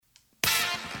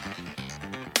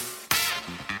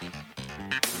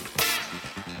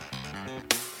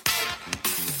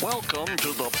Welcome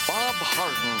to the Bob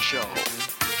Harden Show,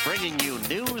 bringing you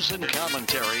news and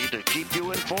commentary to keep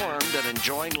you informed and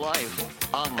enjoying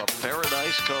life on the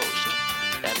Paradise Coast.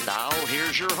 And now,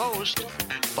 here's your host,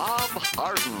 Bob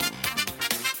Harden.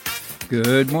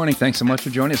 Good morning. Thanks so much for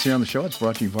joining us here on the show. It's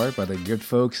brought to you in part by the good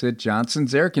folks at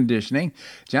Johnson's Air Conditioning.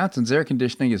 Johnson's Air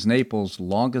Conditioning is Naples'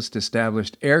 longest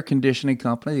established air conditioning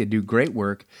company. They do great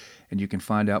work, and you can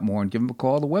find out more and give them a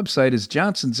call. The website is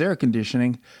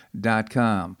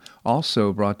johnsonsairconditioning.com.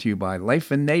 Also brought to you by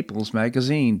Life in Naples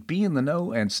magazine. Be in the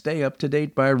know and stay up to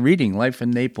date by reading Life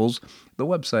in Naples. The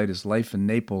website is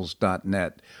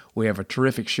lifeinnaples.net. We have a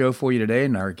terrific show for you today,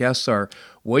 and our guests are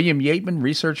William Yateman,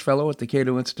 Research Fellow at the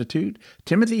Cato Institute.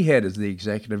 Timothy Head is the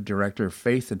Executive Director of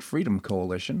Faith and Freedom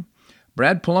Coalition.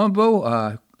 Brad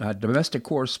Palumbo, a domestic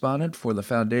correspondent for the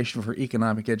Foundation for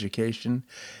Economic Education,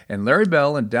 and Larry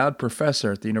Bell, endowed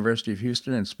professor at the University of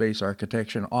Houston in space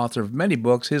architecture and author of many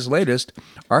books. His latest,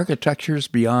 Architectures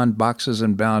Beyond Boxes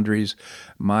and Boundaries,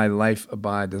 My Life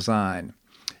by Design.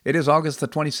 It is August the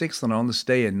 26th, and on this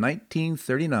day in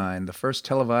 1939, the first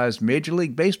televised Major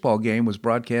League Baseball game was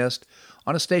broadcast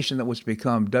on a station that was to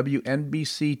become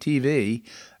WNBC-TV.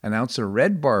 Announcer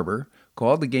Red Barber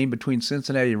called the game between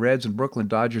Cincinnati Reds and Brooklyn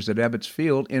Dodgers at Ebbets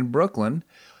Field in Brooklyn.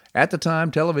 At the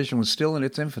time, television was still in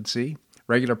its infancy.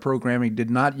 Regular programming did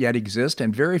not yet exist,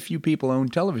 and very few people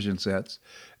owned television sets.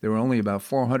 There were only about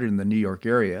 400 in the New York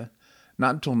area.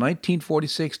 Not until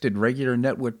 1946 did regular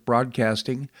network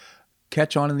broadcasting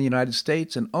catch on in the United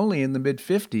States, and only in the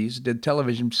mid-50s did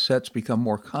television sets become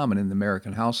more common in the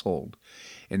American household.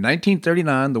 In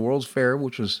 1939, the World's Fair,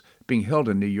 which was being held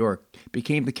in New York,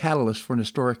 became the catalyst for an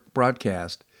historic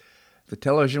broadcast. The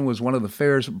television was one of the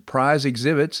fair's prize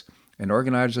exhibits, and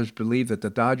organizers believed that the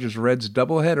Dodgers-Reds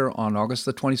doubleheader on August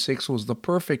the 26th was the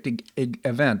perfect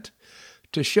event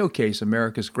to showcase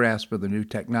America's grasp of the new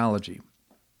technology.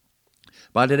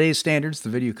 By today's standards, the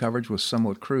video coverage was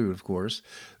somewhat crude, of course.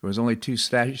 There was only two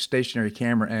stationary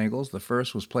camera angles. The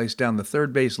first was placed down the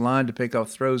third base line to pick up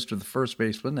throws to the first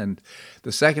baseman, and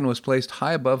the second was placed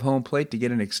high above home plate to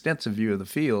get an extensive view of the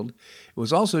field. It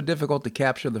was also difficult to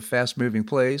capture the fast-moving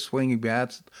plays. Swinging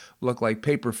bats looked like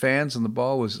paper fans, and the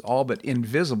ball was all but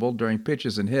invisible during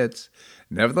pitches and hits.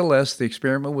 Nevertheless, the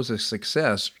experiment was a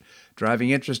success,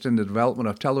 driving interest in the development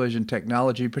of television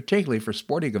technology, particularly for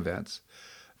sporting events.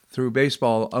 Through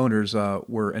baseball owners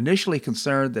were initially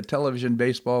concerned that television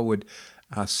baseball would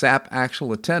sap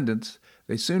actual attendance.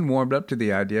 They soon warmed up to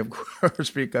the idea, of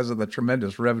course, because of the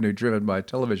tremendous revenue driven by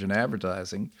television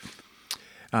advertising.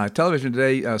 Television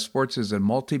today, sports is a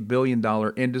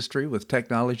multi-billion-dollar industry with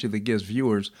technology that gives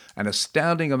viewers an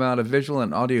astounding amount of visual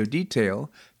and audio detail.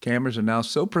 Cameras are now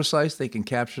so precise they can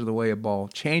capture the way a ball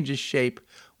changes shape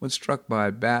when struck by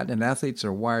a bat, and athletes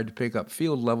are wired to pick up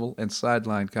field level and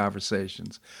sideline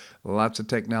conversations. Lots of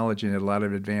technology and a lot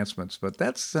of advancements, but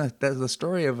that's the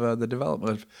story of the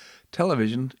development of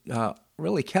television,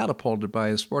 really catapulted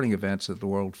by sporting events at the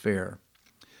World Fair.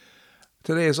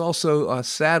 Today is also,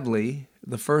 sadly,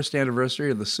 the first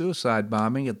anniversary of the suicide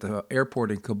bombing at the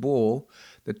airport in Kabul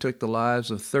that took the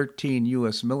lives of 13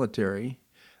 U.S. military,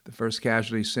 the first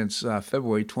casualty since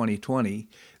February 2020.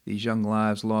 These young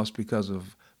lives lost because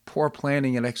of poor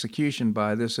planning and execution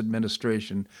by this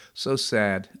administration. So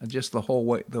sad. And just the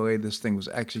way this thing was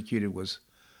executed was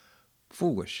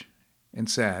foolish and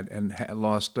sad, and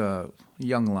lost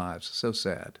young lives. So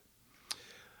sad.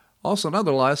 Also,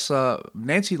 another loss,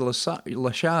 Nancy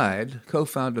Lascheid,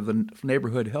 co-founder of the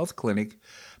Neighborhood Health Clinic,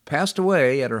 passed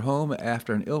away at her home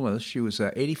after an illness. She was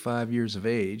 85 years of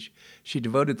age. She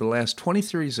devoted the last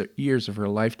 23 years of her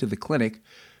life to the clinic,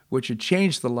 which had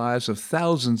changed the lives of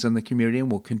thousands in the community and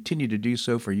will continue to do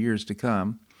so for years to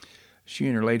come. She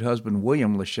and her late husband,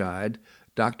 William Lascheid,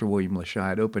 Dr. William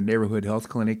Lascheid, opened Neighborhood Health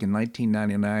Clinic in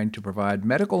 1999 to provide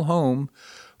medical home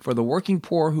for the working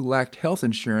poor who lacked health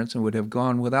insurance and would have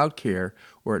gone without care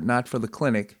were it not for the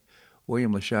clinic.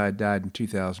 William Lascheid died in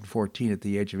 2014 at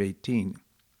the age of 18.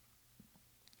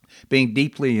 Being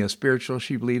deeply spiritual,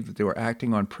 she believed that they were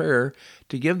acting on prayer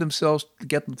to get themselves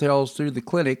through the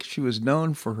clinic. She was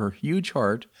known for her huge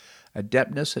heart,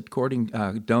 adeptness at courting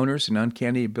donors, and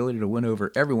uncanny ability to win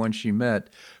over everyone she met.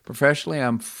 Professionally,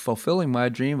 I'm fulfilling my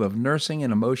dream of nursing,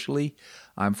 and emotionally,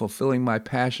 I'm fulfilling my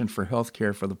passion for health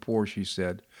care for the poor, she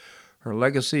said. Her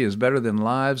legacy is better than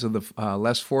lives of the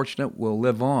less fortunate will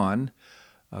live on.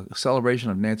 A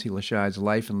celebration of Nancy Lascheid's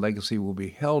life and legacy will be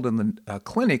held in the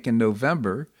clinic in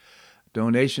November.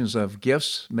 Donations of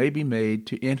gifts may be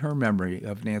made in her memory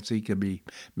of Nancy can be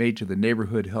made to the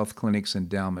Neighborhood Health Clinic's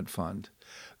Endowment Fund.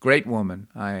 Great woman.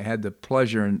 I had the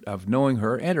pleasure of knowing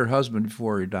her and her husband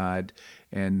before he died,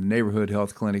 and the Neighborhood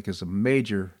Health Clinic is a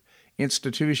major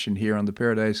institution here on the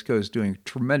Paradise Coast doing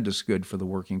tremendous good for the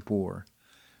working poor.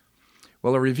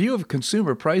 Well, a review of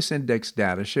Consumer Price Index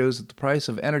data shows that the price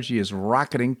of energy is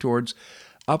rocketing towards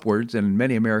upwards, and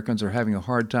many Americans are having a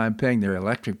hard time paying their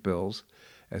electric bills.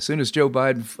 As soon as Joe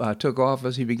Biden took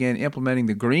office, he began implementing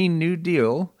the Green New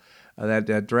Deal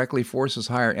that directly forces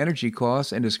higher energy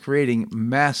costs and is creating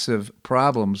massive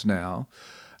problems now.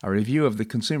 A review of the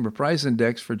Consumer Price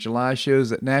Index for July shows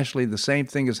that nationally the same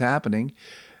thing is happening.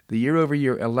 The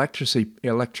year-over-year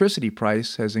electricity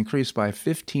price has increased by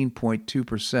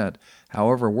 15.2%.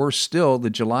 However, worse still, the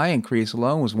July increase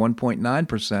alone was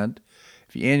 1.9%.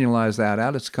 If you annualize that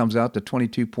out, it comes out to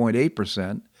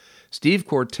 22.8%. Steve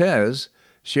Cortez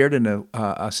shared an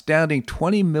astounding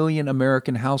 20 million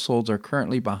American households are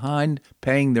currently behind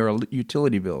paying their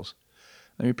utility bills.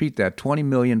 Let me repeat that, 20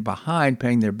 million behind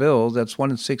paying their bills. That's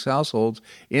 1 in 6 households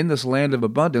in this land of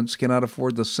abundance cannot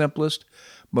afford the simplest,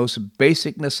 most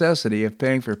basic necessity of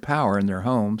paying for power in their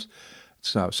homes.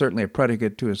 It's certainly a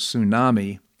predicate to a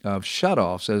tsunami of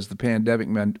shutoffs as the pandemic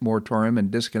moratorium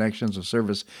and disconnections of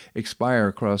service expire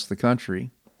across the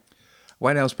country.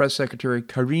 White House Press Secretary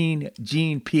Karine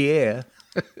Jean-Pierre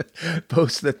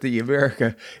boasts that the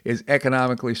America is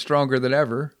economically stronger than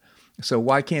ever. So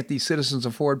why can't these citizens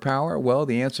afford power? Well,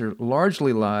 the answer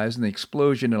largely lies in the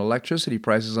explosion in electricity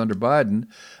prices under Biden.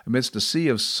 Amidst a sea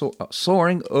of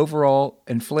soaring overall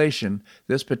inflation,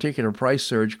 this particular price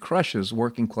surge crushes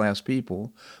working-class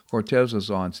people. Cortez was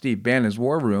on Steve Bannon's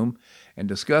War Room and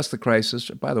discussed the crisis.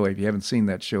 By the way, if you haven't seen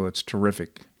that show, it's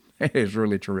terrific. It is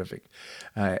really terrific.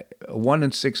 1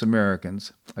 in 6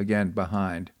 Americans, again,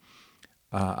 behind.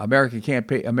 Americans can't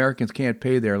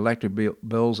pay their electric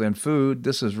bills and food.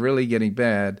 This is really getting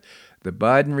bad. The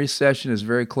Biden recession is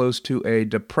very close to a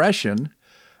depression.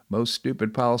 Most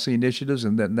stupid policy initiatives,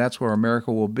 and that's where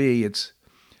America will be. It's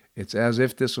as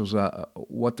if this was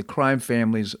what the crime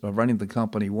families running the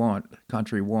country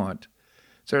want.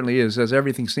 It certainly is, as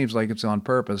everything seems like it's on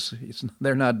purpose.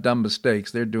 They're not dumb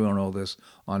mistakes. They're doing all this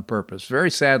on purpose.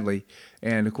 Very sadly,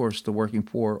 and of course the working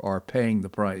poor are paying the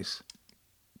price.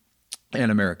 And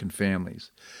American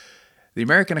families. The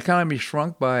American economy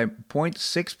shrunk by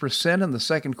 0.6% in the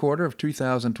second quarter of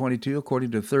 2022,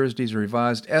 according to Thursday's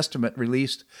revised estimate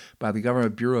released by the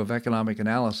Government Bureau of Economic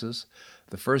Analysis.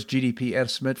 The first GDP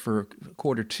estimate for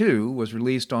quarter 2 was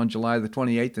released on July the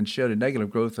 28th and showed a negative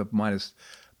growth of minus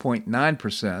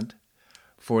 0.9%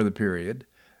 for the period.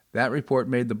 That report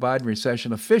made the Biden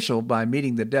recession official by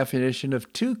meeting the definition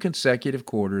of 2 consecutive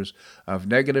quarters of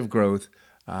negative growth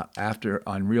after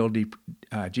on real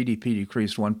GDP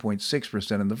decreased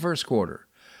 1.6% in the first quarter.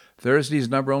 Thursday's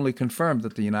number only confirmed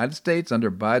that the United States, under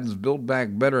Biden's Build Back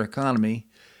Better economy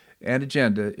and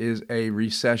agenda, is a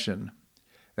recession.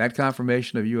 That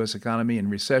confirmation of U.S. economy in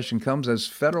recession comes as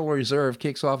Federal Reserve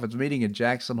kicks off its meeting in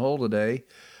Jackson Hole today,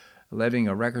 levying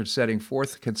a record-setting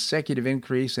 4th consecutive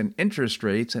increase in interest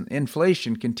rates, and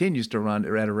inflation continues to run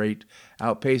at a rate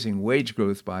outpacing wage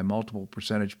growth by multiple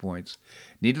percentage points.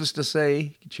 Needless to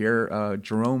say, Chair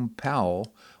Jerome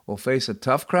Powell will face a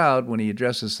tough crowd when he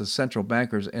addresses the central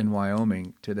bankers in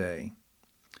Wyoming today.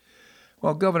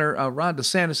 Well, Governor Ron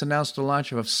DeSantis announced the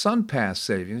launch of a SunPass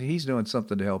savings. He's doing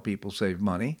something to help people save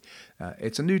money.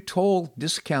 It's a new toll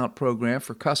discount program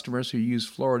for customers who use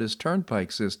Florida's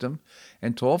turnpike system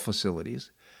and toll facilities.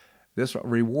 This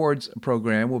rewards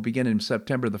program will begin in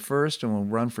September the 1st and will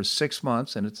run for 6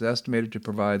 months, and it's estimated to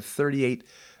provide $38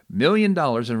 million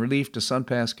in relief to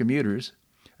SunPass commuters.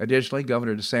 Additionally,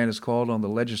 Governor DeSantis called on the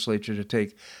legislature to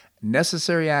take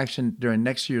necessary action during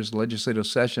next year's legislative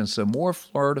session so more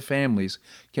Florida families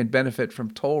can benefit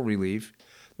from toll relief.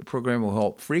 The program will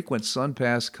help frequent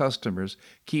SunPass customers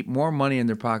keep more money in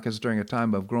their pockets during a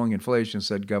time of growing inflation,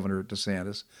 said Governor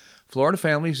DeSantis. Florida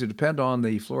families who depend on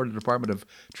the Florida Department of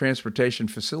Transportation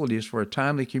facilities for a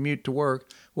timely commute to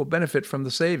work will benefit from the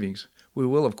savings. We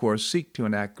will, of course, seek to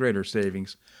enact greater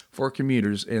savings for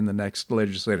commuters in the next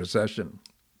legislative session.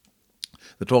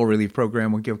 The toll relief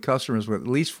program will give customers with at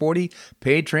least 40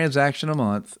 paid transactions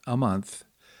a month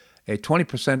a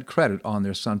 20% credit on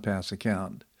their SunPass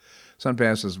account.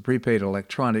 SunPass is a prepaid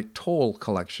electronic toll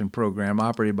collection program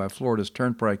operated by Florida's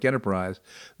Turnpike Enterprise,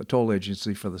 the toll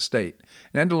agency for the state.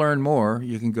 And to learn more,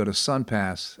 you can go to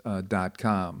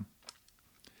sunpass.com.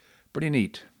 Pretty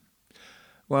neat.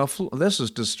 Well, this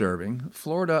is disturbing.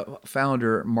 Florida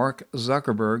founder Mark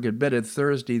Zuckerberg admitted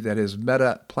Thursday that his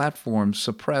Meta platform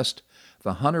suppressed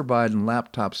the Hunter Biden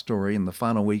laptop story in the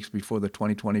final weeks before the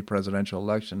 2020 presidential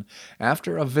election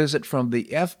after a visit from the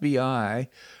FBI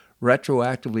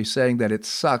retroactively saying that it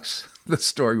sucks, the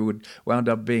story would wound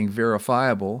up being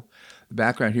verifiable. The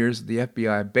background here is that the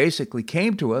FBI basically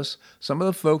came to us, some of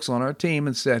the folks on our team,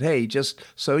 and said, hey, just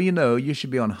so you know, you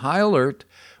should be on high alert.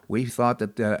 We thought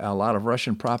that a lot of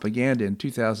Russian propaganda in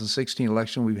 2016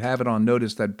 election, we have it on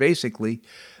notice that basically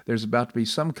there's about to be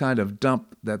some kind of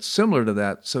dump that's similar to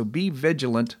that. So be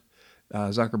vigilant,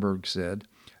 Zuckerberg said.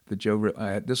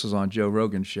 This was on Joe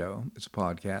Rogan's show. It's a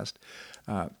podcast.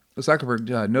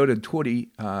 Zuckerberg noted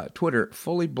Twitter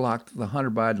fully blocked the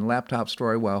Hunter Biden laptop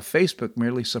story while Facebook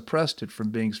merely suppressed it from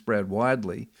being spread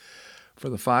widely. For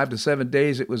the 5 to 7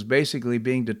 days, it was basically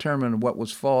being determined what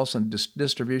was false, and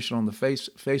distribution on the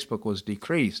Facebook was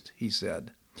decreased, he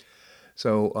said.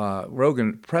 So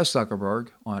Rogan pressed Zuckerberg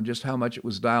on just how much it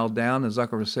was dialed down, and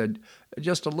Zuckerberg said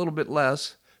just a little bit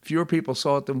less. Fewer people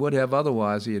saw it than would have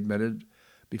otherwise, he admitted,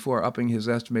 before upping his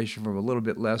estimation from a little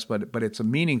bit less, but it's a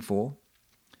meaningful.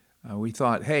 We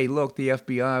thought, hey, look, the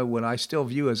FBI, what I still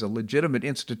view as a legitimate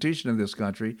institution in this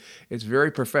country, it's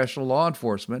very professional law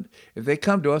enforcement. If they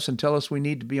come to us and tell us we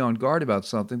need to be on guard about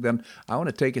something, then I want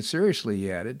to take it seriously,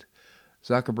 he added.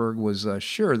 Zuckerberg was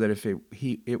sure that if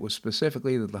it was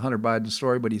specifically the Hunter Biden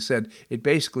story, but he said it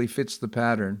basically fits the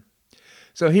pattern.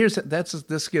 So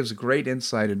this gives great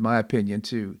insight, in my opinion,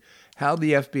 to how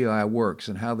the FBI works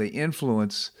and how they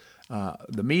influence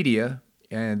the media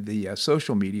and the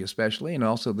social media especially, and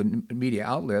also the media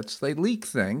outlets. They leak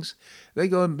things. They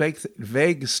go and make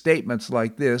vague statements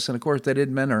like this, and of course they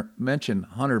didn't mention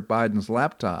Hunter Biden's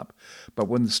laptop. But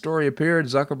when the story appeared,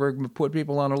 Zuckerberg put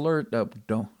people on alert.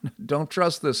 Don't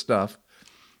trust this stuff.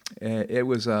 It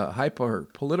was a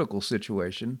hyper-political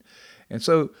situation. And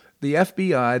so the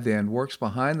FBI then works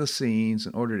behind the scenes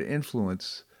in order to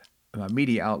influence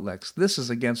media outlets. This is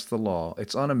against the law.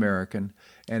 It's un-American,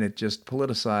 and it just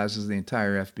politicizes the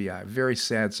entire FBI. Very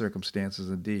sad circumstances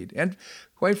indeed. And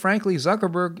quite frankly,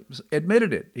 Zuckerberg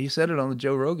admitted it. He said it on the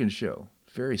Joe Rogan show.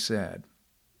 Very sad.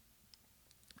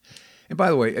 And by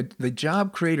the way, the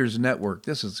Job Creators Network,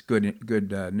 this is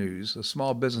good news, a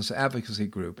small business advocacy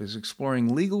group, is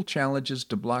exploring legal challenges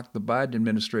to block the Biden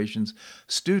administration's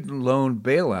student loan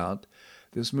bailout.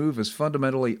 This move is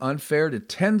fundamentally unfair to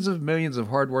tens of millions of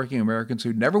hardworking Americans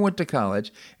who never went to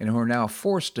college and who are now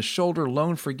forced to shoulder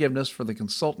loan forgiveness for the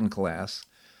consultant class.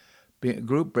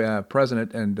 Group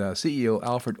president and CEO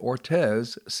Alfred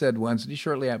Ortez said Wednesday,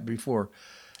 shortly after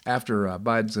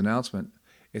Biden's announcement,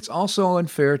 it's also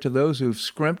unfair to those who've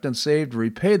scrimped and saved to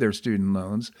repay their student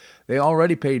loans. They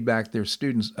already paid back their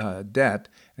students' debt,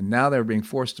 and now they're being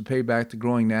forced to pay back the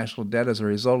growing national debt as a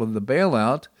result of the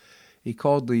bailout. He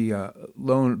called the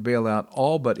loan bailout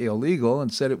all but illegal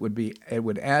and said it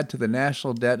would add to the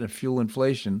national debt and fuel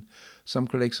inflation. Some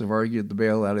critics have argued the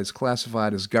bailout is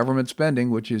classified as government spending,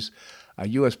 which is a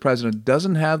U.S. president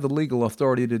doesn't have the legal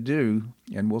authority to do,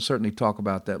 and we'll certainly talk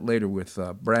about that later with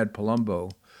Brad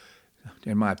Palumbo.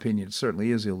 In my opinion, it certainly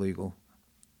is illegal.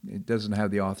 It doesn't have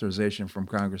the authorization from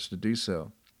Congress to do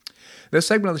so. This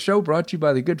segment of the show brought to you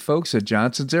by the good folks at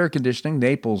Johnson's Air Conditioning,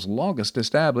 Naples' longest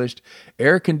established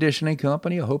air conditioning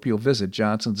company. I hope you'll visit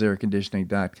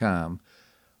johnsonsairconditioning.com.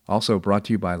 Also brought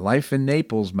to you by Life in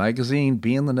Naples magazine.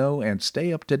 Be in the know and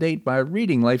stay up to date by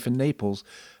reading Life in Naples.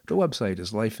 The website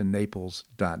is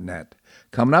lifeinnaples.net.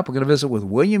 Coming up, we're going to visit with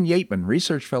William Yateman,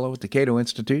 Research Fellow at the Cato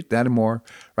Institute. That and more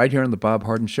right here on The Bob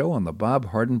Harden Show on the Bob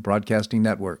Harden Broadcasting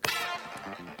Network.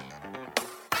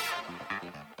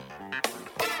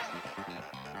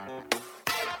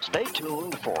 Stay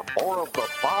tuned for more of The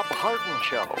Bob Harden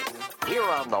Show here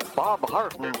on the Bob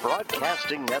Harden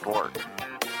Broadcasting Network.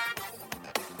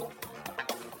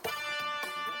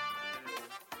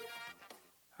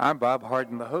 I'm Bob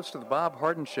Harden, the host of The Bob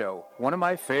Harden Show. One of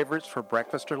my favorites for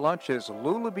breakfast or lunch is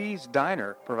Lulabee's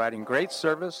Diner, providing great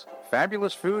service,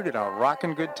 fabulous food, and a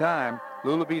rockin' good time.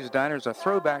 Lulabee's Diner is a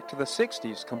throwback to the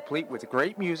 60s, complete with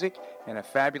great music and a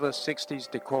fabulous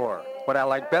 60s decor. What I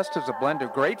like best is a blend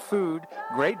of great food,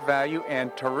 great value,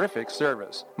 and terrific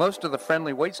service. Most of the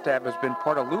friendly waitstaff has been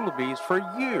part of Lulabee's for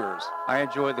years. I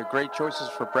enjoy the great choices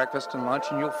for breakfast and lunch,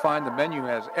 and you'll find the menu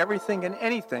has everything and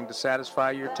anything to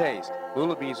satisfy your taste.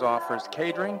 Lulabee's offers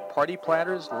catering, party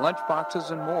platters, lunch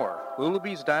boxes, and more.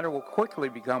 Lulabee's Diner will quickly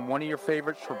become one of your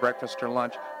favorites for breakfast or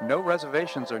lunch. No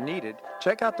reservations are needed.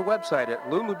 Check out the website at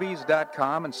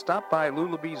lulabees.com and stop by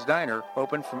Lulabee's Diner,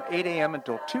 open from 8 a.m.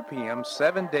 until 2 p.m.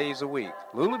 7 days a week.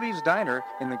 Lulabee's Diner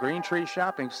in the Green Tree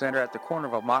Shopping Center at the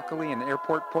corner of Immokalee and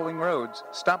Airport Pulling Roads.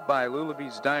 Stop by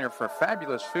Lulabee's Diner for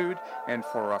fabulous food and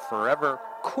for a forever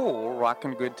cool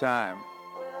rockin' good time.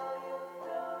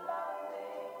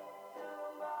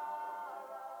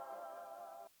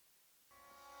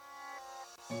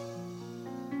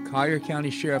 Collier County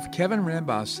Sheriff Kevin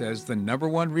Rambas says the number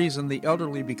one reason the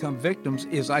elderly become victims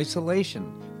is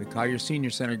isolation. The Collier Senior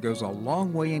Center goes a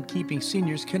long way in keeping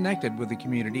seniors connected with the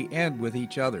community and with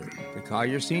each other. The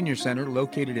Collier Senior Center,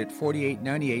 located at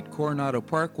 4898 Coronado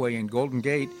Parkway in Golden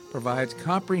Gate, provides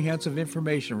comprehensive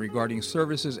information regarding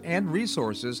services and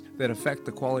resources that affect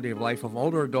the quality of life of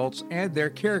older adults and their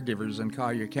caregivers in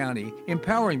Collier County,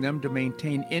 empowering them to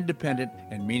maintain independent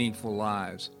and meaningful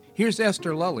lives. Here's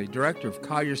Esther Lully, Director of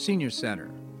Collier Senior Center.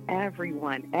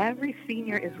 Everyone, every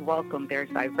senior is welcome. There's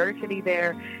diversity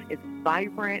there. It's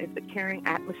vibrant. It's a caring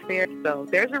atmosphere. So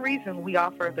there's a reason we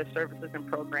offer the services and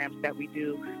programs that we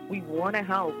do. We want to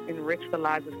help enrich the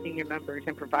lives of senior members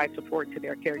and provide support to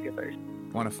their caregivers.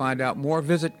 Want to find out more?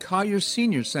 Visit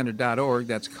collierseniorcenter.org.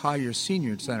 That's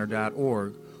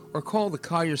collierseniorcenter.org. Or call the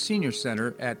Collier Senior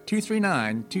Center at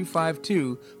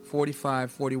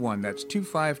 239-252-4541. That's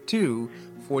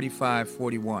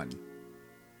 252-4541.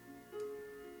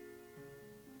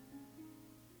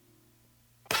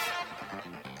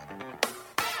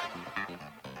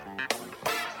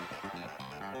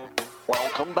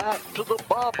 Welcome back to the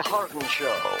Bob Harden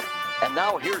Show. And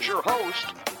now here's your host,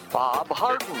 Bob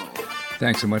Harden.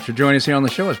 Thanks so much for joining us here on the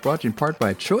show. It's brought to you in part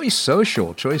by Choice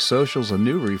Social. Choice Social is a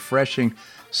new, refreshing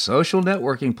social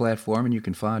networking platform, and you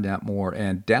can find out more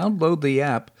and download the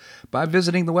app by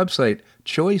visiting the website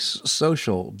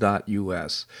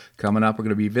choicesocial.us. Coming up, we're going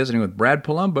to be visiting with Brad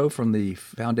Palumbo from the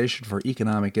Foundation for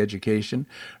Economic Education.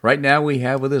 Right now, we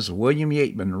have with us William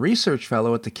Yateman, Research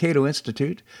Fellow at the Cato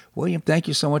Institute. William, thank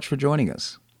you so much for joining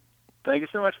us. Thank you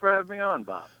so much for having me on,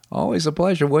 Bob. Always a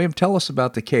pleasure. William, tell us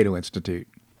about the Cato Institute.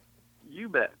 You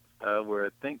bet. We're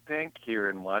a think tank here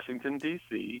in Washington,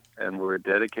 D.C., and we're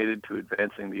dedicated to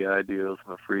advancing the ideals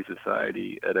of a free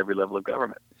society at every level of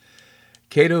government.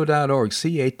 Cato.org,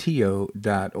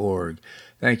 Cato.org.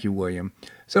 Thank you, William.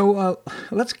 So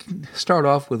let's start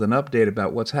off with an update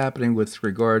about what's happening with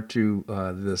regard to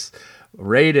this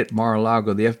raid at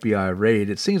Mar-a-Lago, the FBI raid.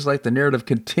 It seems like the narrative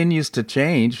continues to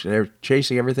change. They're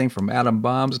chasing everything from atom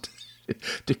bombs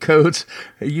to codes,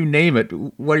 you name it.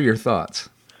 What are your thoughts?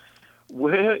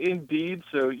 Well, indeed.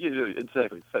 So,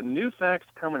 exactly. So new facts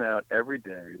coming out every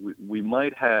day. We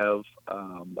might have,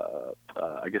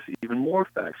 I guess, even more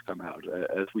facts come out.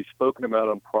 As we've spoken about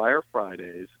on prior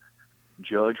Fridays,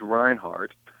 Judge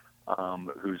Reinhardt,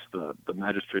 who's the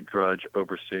magistrate judge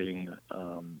overseeing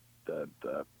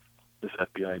this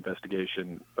FBI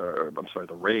investigation, the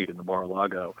raid in the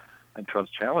Mar-a-Lago, and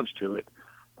Trump's challenge to it,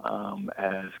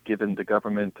 has given the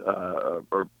government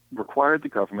or required the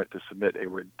government to submit a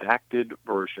redacted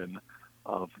version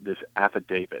of this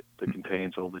affidavit that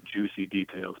contains all the juicy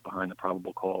details behind the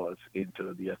probable cause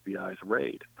into the FBI's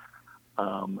raid.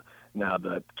 Now,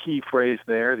 the key phrase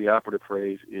there, the operative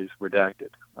phrase, is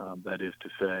redacted. That is to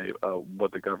say,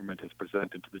 what the government has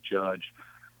presented to the judge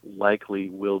likely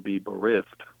will be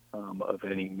bereft of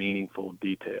any meaningful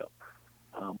detail.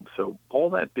 So all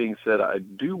that being said, I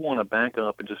do want to back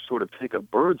up and just sort of take a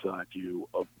bird's eye view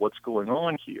of what's going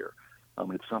on here.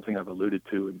 It's something I've alluded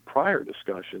to in prior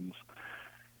discussions.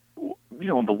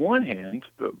 On the one hand,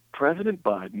 President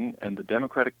Biden and the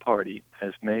Democratic Party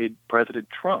has made President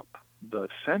Trump the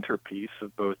centerpiece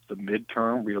of both the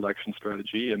midterm reelection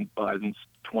strategy and Biden's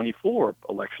 24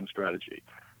 election strategy.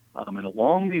 And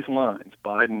along these lines,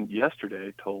 Biden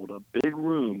yesterday told a big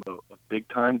room of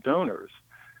big-time donors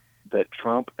that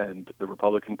Trump and the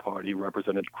Republican Party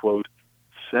represented, quote,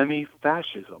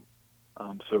 semi-fascism.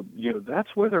 So,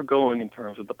 that's where they're going in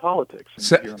terms of the politics.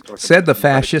 Said the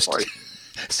fascist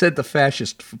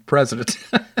president.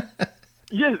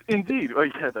 Yes, indeed. Well,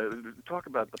 talk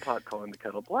about the pot calling the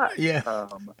kettle black. Yeah.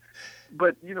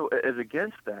 But, as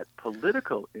against that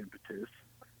political impetus,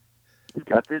 you've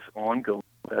got this ongoing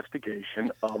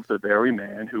investigation of the very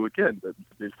man who, again, is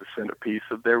the centerpiece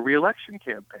of their reelection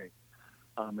campaign.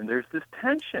 And there's this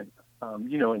tension,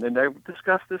 and I've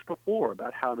discussed this before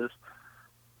about how this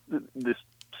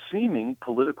seeming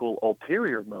political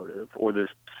ulterior motive or this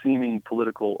seeming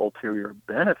political ulterior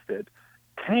benefit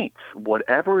taints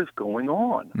whatever is going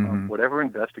on, whatever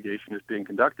investigation is being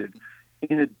conducted,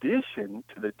 in addition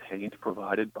to the taint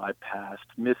provided by past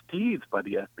misdeeds by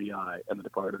the FBI and the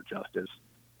Department of Justice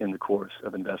in the course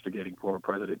of investigating former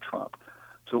President Trump.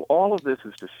 So all of this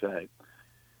is to say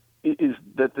is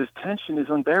that this tension is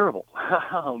unbearable.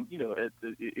 It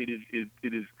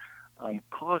is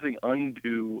causing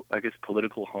undue, I guess,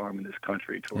 political harm in this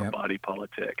country to our body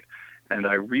politic. And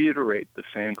I reiterate the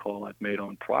same call I've made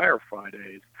on prior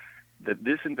Fridays, that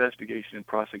this investigation and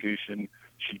prosecution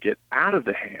should get out of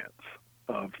the hands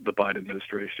of the Biden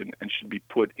administration and should be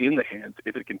put in the hands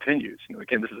if it continues.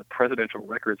 Again, this is a Presidential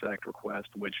Records Act request,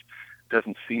 which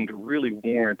doesn't seem to really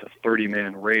warrant a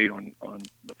 30-man raid on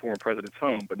the former president's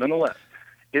home. But nonetheless,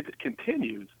 if it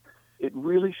continues, it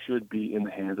really should be in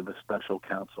the hands of a special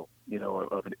counsel,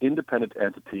 of an independent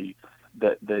entity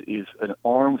that is an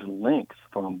arm's length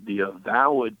from the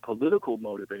avowed political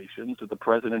motivations that the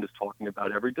president is talking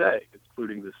about every day,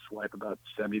 including this swipe about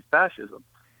semi-fascism.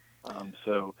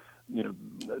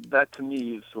 That to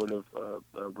me is sort of,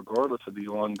 regardless of the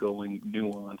ongoing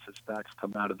nuance as facts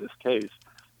come out of this case,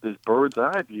 this bird's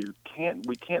eye view,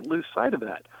 we can't lose sight of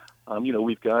that.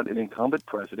 We've got an incumbent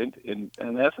president, in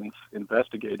essence,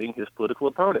 investigating his political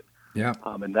opponent. Yeah.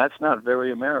 And that's not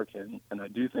very American, and I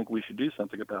do think we should do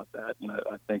something about that. And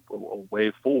I think a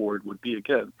way forward would be,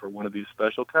 again, for one of these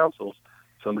special counsels,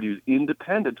 somebody who's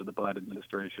independent of the Biden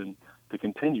administration, to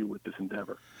continue with this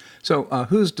endeavor. So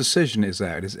whose decision is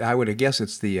that? I would guess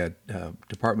it's the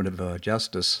Department of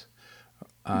Justice.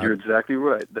 You're exactly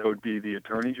right. That would be the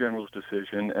Attorney General's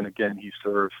decision, and again, he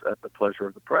serves at the pleasure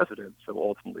of the president, so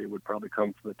ultimately it would probably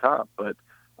come from the top. But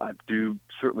I do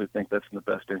certainly think that's in the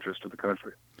best interest of the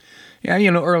country. Yeah,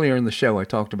 earlier in the show I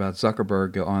talked about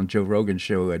Zuckerberg on Joe Rogan's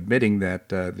show admitting that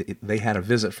they had a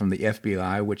visit from the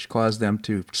FBI, which caused them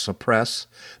to suppress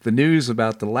the news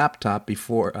about the laptop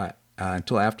before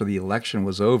until after the election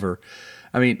was over.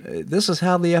 I mean, this is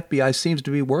how the FBI seems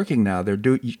to be working now. They're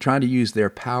trying to use their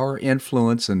power,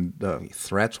 influence, and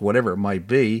threats, whatever it might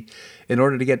be, in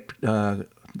order to get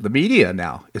the media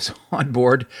now is on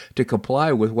board to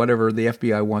comply with whatever the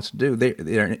FBI wants to do.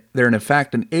 They're in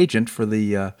fact an agent for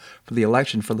the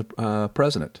election for the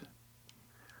president.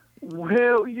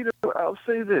 Well, I'll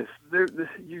say this: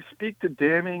 you speak to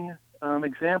damning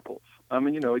examples. I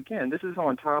mean, again, this is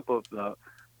on top of the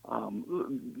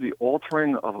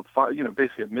altering of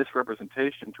basically a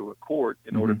misrepresentation to a court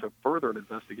in order to further an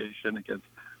investigation against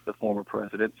the former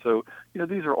president. So,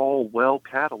 these are all well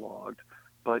cataloged.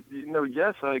 But,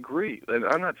 yes, I agree. And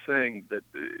I'm not saying that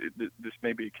this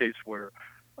may be a case where,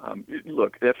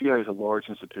 look, the FBI is a large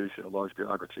institution, a large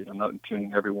bureaucracy. I'm not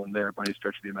impugning everyone there by any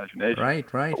stretch of the imagination. Right.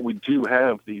 But we do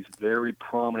have these very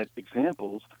prominent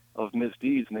examples of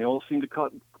misdeeds, and they all seem to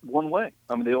cut one way.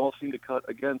 I mean, they all seem to cut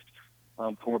against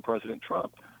former President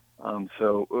Trump. And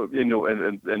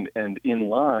in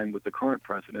line with the current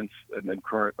presidents and then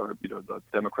the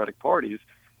Democratic parties,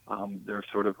 their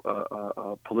sort of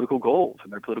political goals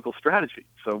and their political strategy.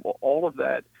 So all of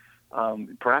that,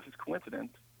 perhaps it's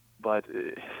coincidence, but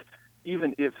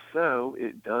even if so,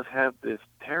 it does have this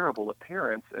terrible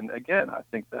appearance. And again, I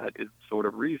think that is sort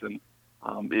of reason,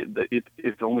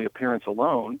 it's only appearance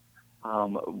alone,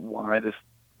 why this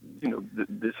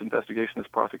investigation, this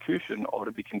prosecution ought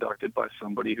to be conducted by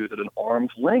somebody who's at an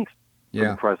arm's length from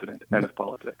the president and his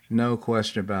politics. No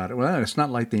question about it. Well, it's not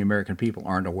like the American people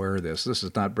aren't aware of this. This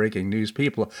is not breaking news.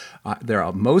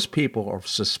 Most people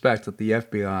suspect that the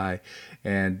FBI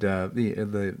and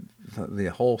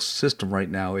the whole system right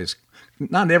now is,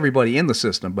 not everybody in the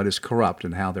system, but is corrupt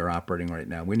in how they're operating right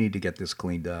now. We need to get this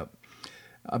cleaned up.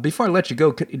 Before I let you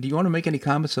go, do you want to make any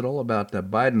comments at all about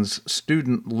Biden's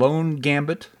student loan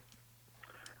gambit?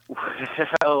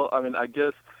 Well, I mean, I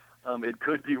guess it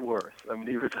could be worse. I mean,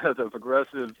 he was a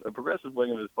progressive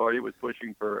wing of his party was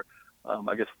pushing for,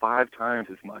 5 times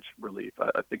as much relief.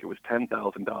 I think it was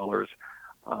 $10,000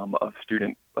 of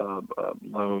student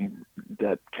loan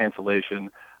debt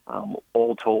cancellation.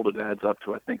 All told, it adds up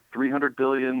to, I think, $300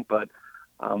 billion. But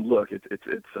look,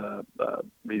 it's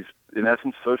he's in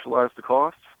essence socialized the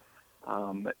costs,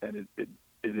 and it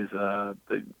is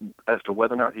as to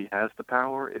whether or not he has the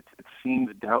power. It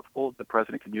seems doubtful the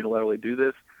president can unilaterally do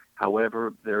this.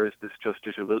 However, there is this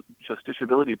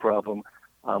justiciability problem,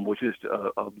 which is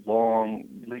a long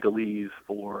legalese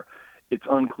for. It's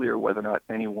unclear whether or not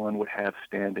anyone would have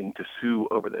standing to sue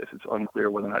over this. It's unclear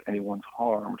whether or not anyone's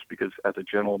harmed because, as a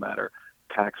general matter,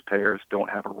 taxpayers don't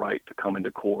have a right to come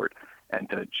into court and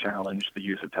to challenge the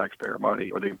use of taxpayer money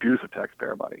or the abuse of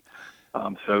taxpayer money.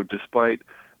 So despite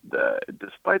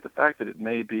the fact that it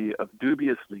may be of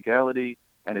dubious legality,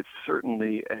 and it's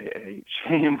certainly a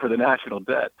shame for the national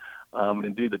debt, and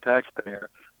indeed the taxpayer,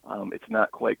 it's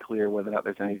not quite clear whether or not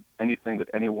there's anything that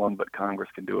anyone but Congress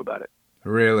can do about it.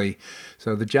 Really?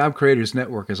 So the Job Creators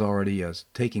Network is already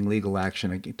taking legal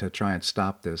action to try and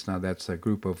stop this. Now that's a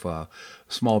group of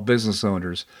small business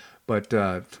owners. But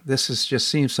this just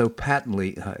seems so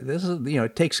patently.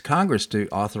 It takes Congress to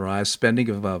authorize spending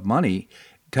of money.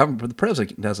 The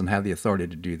president doesn't have the authority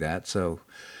to do that. So,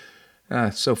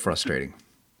 so frustrating.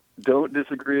 don't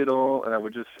disagree at all. And I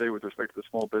would just say, with respect to the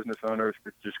small business owners,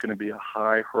 it's just going to be a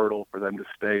high hurdle for them to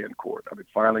stay in court. I mean,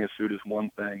 filing a suit is one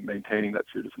thing, maintaining that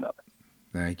suit is another.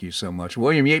 Thank you so much.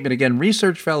 William Yateman, again,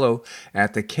 Research Fellow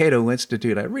at the Cato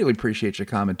Institute. I really appreciate your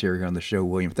commentary on the show,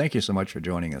 William. Thank you so much for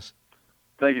joining us.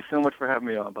 Thank you so much for having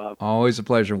me on, Bob. Always a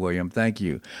pleasure, William. Thank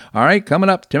you. All right, coming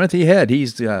up, Timothy Head.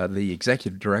 He's the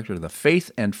Executive Director of the Faith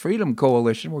and Freedom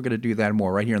Coalition. We're going to do that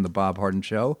more right here on The Bob Harden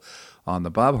Show on the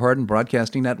Bob Harden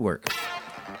Broadcasting Network.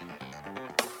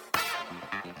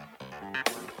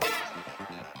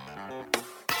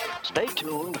 Stay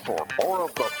tuned for more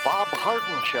of the Bob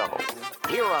Harden Show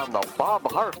here on the Bob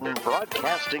Harden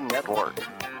Broadcasting Network.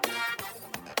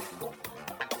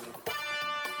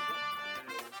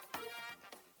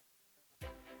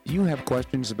 You have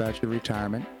questions about your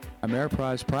retirement?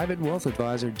 Ameriprise Private Wealth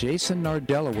Advisor Jason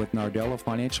Nardella with Nardella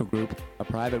Financial Group, a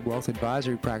private wealth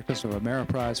advisory practice of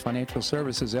Ameriprise Financial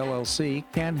Services, LLC,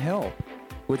 can help.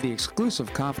 With the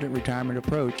exclusive Confident Retirement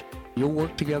approach, you'll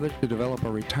work together to develop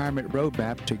a retirement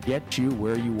roadmap to get you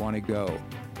where you want to go.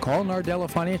 Call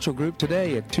Nardella Financial Group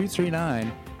today at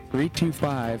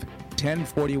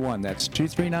 239-325-1041. That's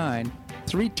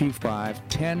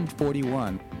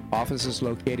 239-325-1041. Office is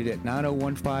located at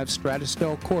 9015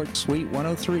 Stratosdale Court, Suite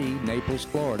 103, Naples,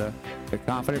 Florida. The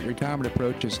Confident Retirement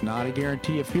approach is not a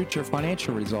guarantee of future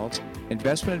financial results.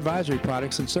 Investment advisory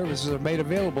products and services are made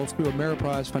available through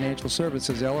Ameriprise Financial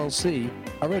Services, LLC,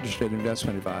 a registered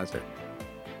investment advisor.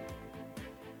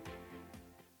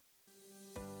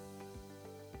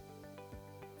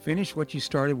 Finish what you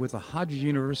started with a Hodges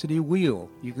University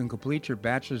Wheel. You can complete your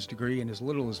bachelor's degree in as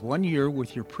little as 1 year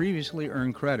with your previously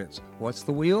earned credits. What's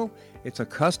the Wheel? It's a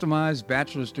customized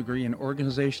bachelor's degree in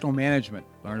organizational management.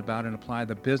 Learn about and apply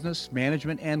the business,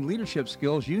 management, and leadership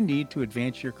skills you need to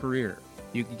advance your career.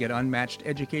 You can get unmatched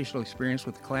educational experience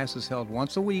with classes held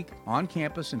once a week on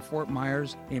campus in Fort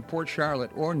Myers, in Port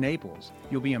Charlotte, or Naples.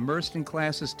 You'll be immersed in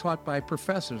classes taught by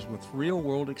professors with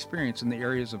real-world experience in the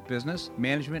areas of business,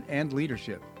 management, and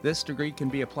leadership. This degree can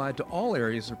be applied to all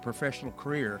areas of professional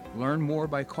career. Learn more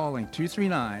by calling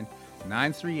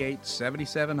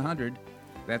 239-938-7700.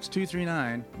 That's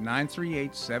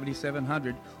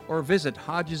 239-938-7700, or visit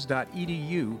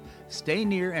hodges.edu. Stay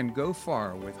near and go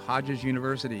far with Hodges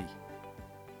University.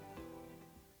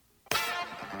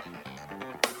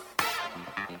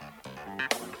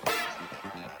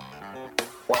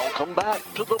 Welcome back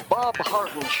to the Bob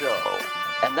Harden Show.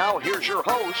 And now here's your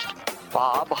host,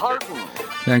 Bob Harden.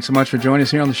 Thanks so much for joining us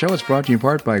here on the show. It's brought to you in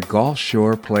part by Gulf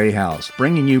Shore Playhouse,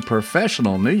 bringing you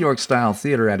professional New York-style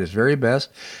theater at its very best.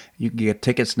 You can get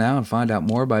tickets now and find out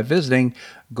more by visiting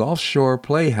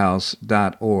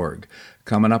gulfshoreplayhouse.org.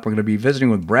 Coming up, we're going to be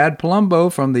visiting with Brad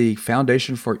Palumbo from the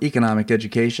Foundation for Economic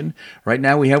Education. Right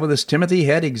now, we have with us Timothy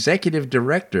Head, Executive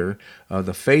Director of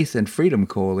the Faith and Freedom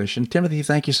Coalition. Timothy,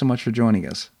 thank you so much for joining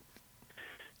us.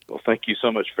 Well, thank you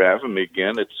so much for having me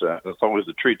again. It's always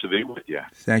a treat to be with you.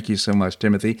 Thank you so much,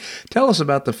 Timothy. Tell us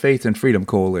about the Faith and Freedom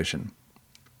Coalition.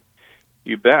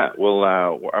 You bet.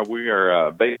 Well, we are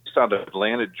based out of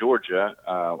Atlanta, Georgia,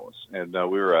 and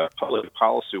we're a public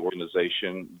policy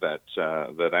organization that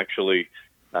actually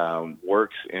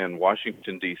works in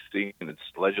Washington, D.C. and its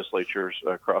legislatures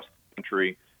across the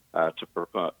country to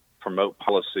promote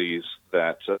policies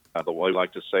that, the way we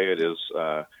like to say it,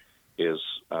 is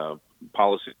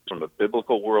policies from a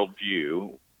biblical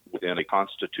worldview within a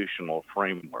constitutional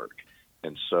framework.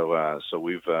 And so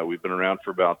we've been around for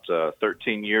about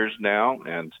 13 years now,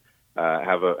 and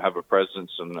have a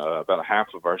presence in about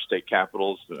half of our state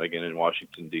capitals, again in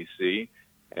Washington D.C.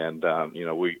 And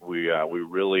we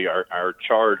really our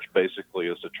charge basically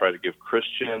is to try to give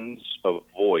Christians a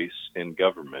voice in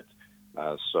government.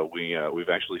 So we've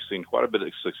actually seen quite a bit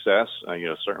of success,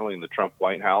 certainly in the Trump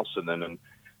White House, and then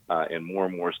in more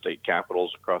and more state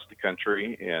capitals across the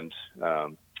country, and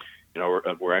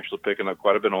we're actually picking up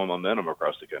quite a bit of momentum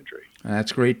across the country.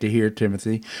 That's great to hear,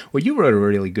 Timothy. Well, you wrote a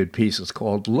really good piece. It's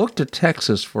called "Look to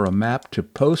Texas for a Map to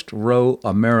Post-Roe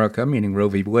America," meaning Roe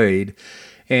v. Wade.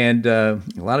 And a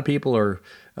lot of people are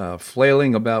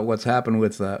flailing about what's happened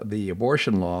with the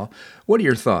abortion law. What are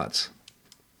your thoughts?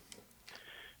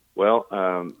 Well,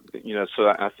 so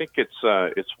I think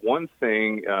it's one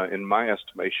thing, in my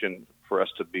estimation, for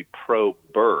us to be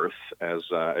pro-birth as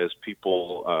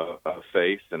people of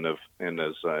faith and as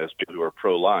people who are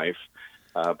pro-life,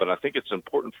 but I think it's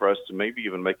important for us to maybe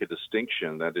even make a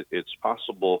distinction that it's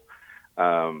possible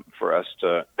for us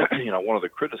to, one of the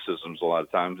criticisms a lot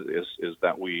of times is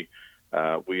that we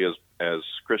as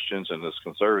Christians and as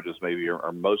conservatives maybe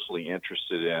are mostly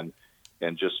interested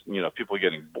in just people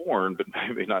getting born, but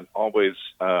maybe not always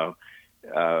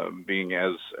being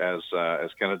as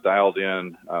kind of dialed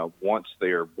in once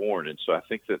they are born. And so I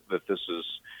think that this is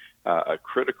a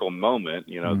critical moment.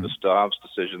 The Dobbs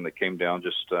decision that came down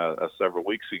just several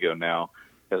weeks ago now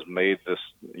has made this,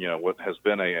 what has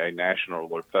been a national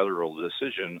or federal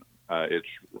decision. It's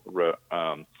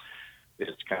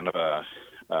kind of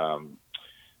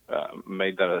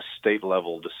made that a state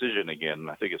level decision again. And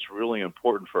I think it's really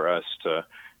important for us to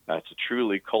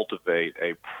truly cultivate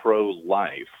a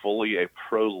fully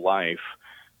pro-life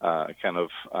kind of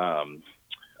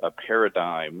a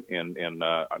paradigm in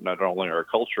not only our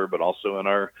culture but also in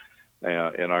our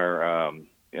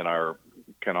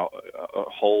kind of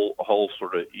whole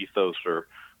sort of ethos or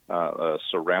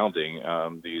surrounding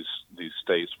these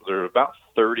states. There are about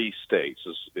 30 states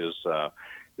is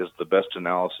the best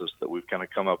analysis that we've kind of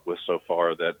come up with so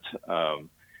far that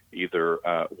either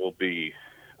will be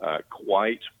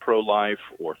quite pro-life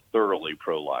or thoroughly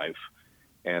pro-life.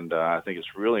 And I think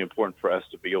it's really important for us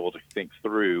to be able to think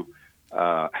through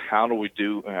how do we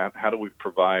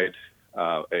provide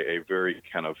a very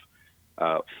kind of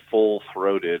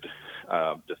full-throated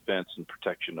defense and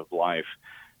protection of life,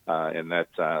 and that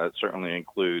certainly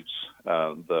includes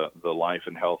the life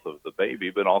and health of the baby,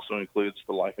 but also includes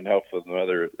the life and health of the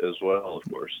mother as well, of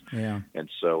course. Yeah. And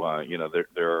so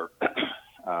there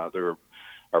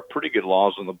are pretty good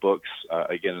laws in the books,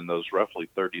 again, in those roughly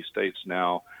 30 states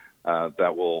now,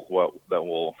 that will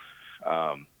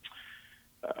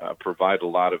provide a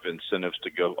lot of incentives to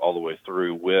go all the way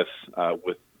through with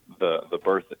the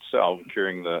birth itself,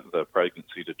 carrying the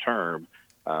pregnancy to term.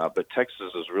 But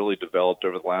Texas has really developed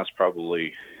over the last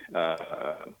probably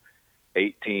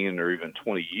 18 or even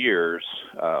 20 years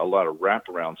a lot of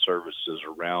wraparound services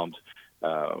around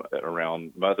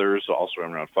mothers, also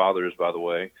around fathers, by the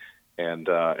way, and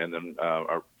then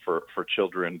for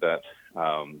children that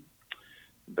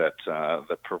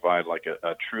provide like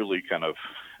a truly kind of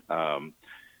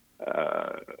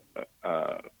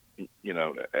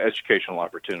educational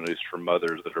opportunities for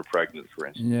mothers that are pregnant, for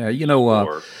instance. Yeah,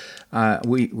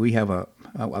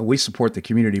 we support the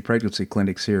community pregnancy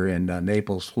clinics here in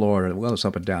Naples, Florida. Well, it's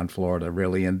up and down Florida,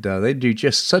 really, and they do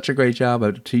just such a great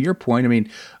job. To your point, I mean,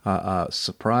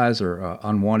 surprise or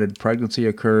unwanted pregnancy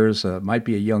occurs. Might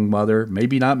be a young mother,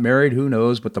 maybe not married, who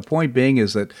knows? But the point being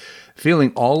is that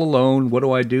feeling all alone, what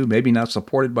do I do? Maybe not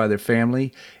supported by their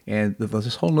family. And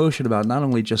this whole notion about not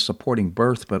only just supporting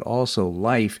birth, but also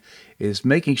life is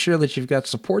making sure that you've got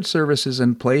support services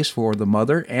in place for the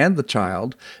mother and the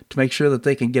child to make sure that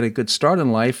they can get a good start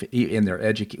in life in their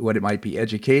what it might be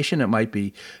education, it might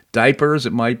be diapers,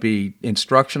 it might be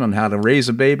instruction on how to raise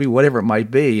a baby, whatever it might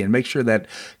be, and make sure that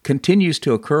continues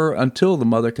to occur until the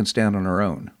mother can stand on her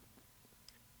own.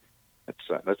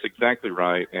 That's exactly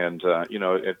right, and I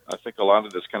think a lot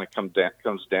of this kind of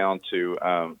comes down to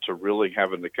really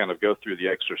having to kind of go through the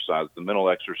exercise, the mental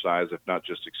exercise, if not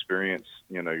just experience,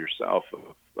 yourself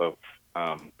of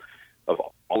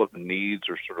all of the needs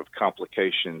or sort of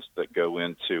complications that go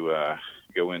into a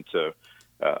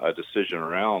decision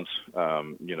around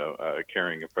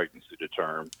carrying a pregnancy to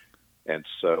term. And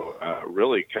so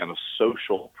really kind of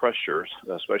social pressures,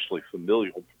 especially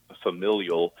familial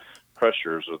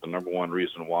pressures, are the number one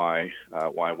reason why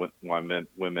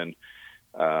women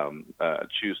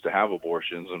choose to have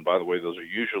abortions. And by the way, those are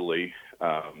usually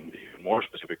even more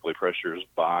specifically pressures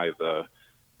by the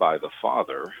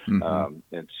father. Mm-hmm.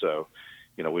 And so,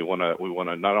 we want to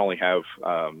not only have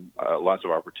lots of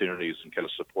opportunities and kind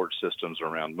of support systems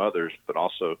around mothers, but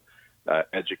also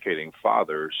educating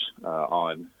fathers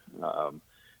on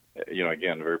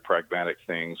again, very pragmatic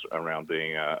things around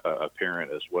being a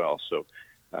parent as well. So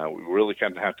we really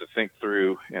kind of have to think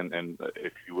through and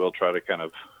if you will, try to kind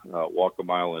of walk a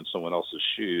mile in someone else's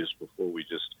shoes before we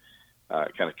just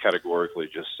kind of categorically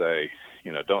just say,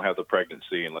 don't have the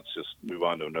pregnancy and let's just move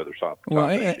on to another topic. Well,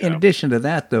 in addition to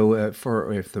that, though,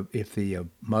 for if the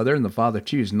mother and the father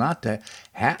choose not to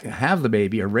have the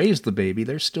baby or raise the baby,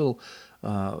 there's still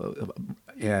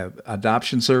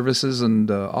adoption services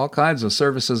and all kinds of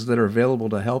services that are available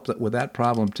to help with that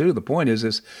problem too. The point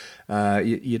is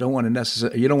you don't want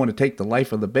to take the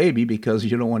life of the baby because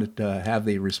you don't want to have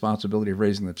the responsibility of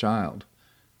raising the child.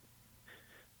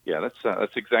 Yeah,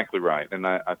 that's exactly right, and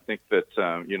I think that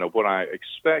what I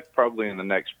expect probably in the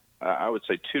next I would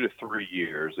say 2 to 3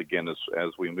 years, again as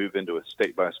we move into a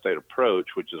state by state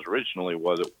approach, which is originally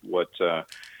what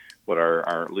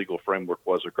our legal framework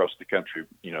was across the country,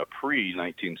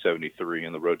 pre-1973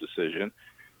 in the Roe decision.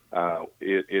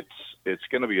 It's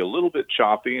going to be a little bit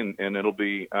choppy, and it'll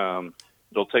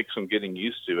take some getting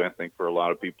used to, I think, for a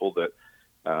lot of people that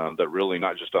that really,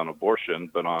 not just on abortion,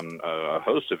 but on a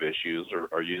host of issues,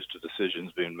 are used to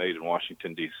decisions being made in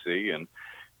Washington, D.C. And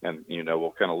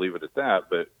we'll kind of leave it at that.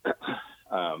 But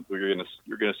you're going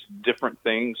to see different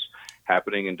things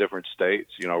happening in different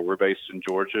states. We're based in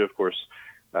Georgia, of course.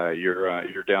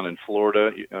 You're down in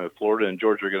Florida. Florida and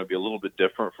Georgia are going to be a little bit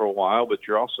different for a while, but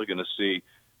you're also going to see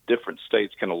different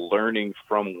states kind of learning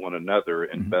from one another,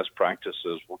 and best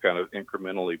practices will kind of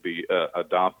incrementally be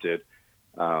adopted.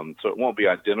 So it won't be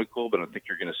identical, but I think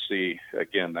you're going to see,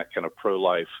 again, that kind of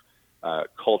pro-life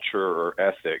culture or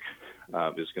ethic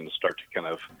is going to start to kind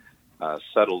of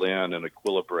settle in and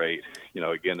equilibrate,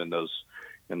 again, in those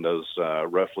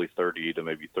roughly 30 to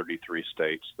maybe 33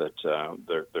 states that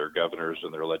their governors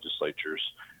and their legislatures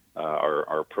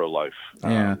are pro-life.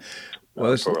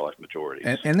 Pro-life majorities.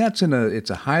 And that's it's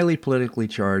a highly politically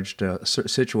charged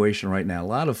situation right now. A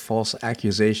lot of false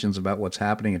accusations about what's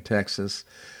happening in Texas.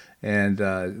 And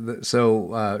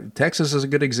so Texas is a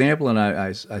good example, and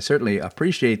I certainly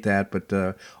appreciate that, but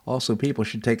also people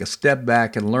should take a step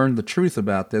back and learn the truth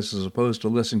about this as opposed to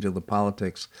listening to the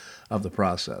politics of the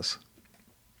process.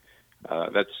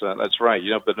 That's right.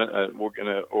 But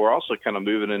we're also kind of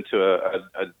moving into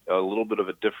a little bit of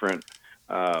a different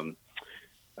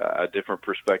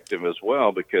perspective as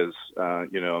well, because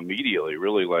immediately,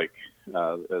 really, like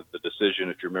the decision,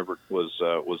 if you remember,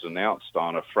 was announced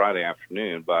on a Friday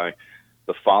afternoon. By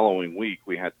the following week,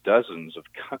 we had dozens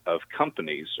of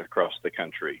companies across the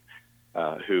country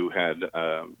who had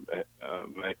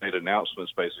made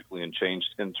announcements, basically, and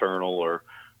changed internal or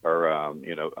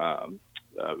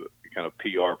kind of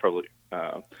PR, probably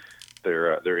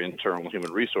their internal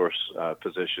human resource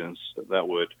positions that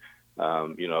would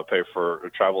pay for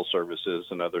travel services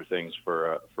and other things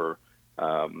for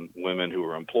women who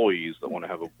are employees that want to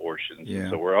have abortions. Yeah.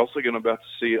 So we're also going to about to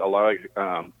see a lot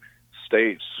of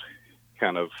states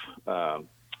kind of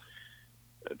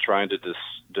trying to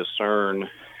discern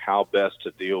how best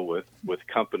to deal with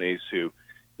companies who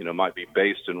might be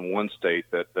based in one state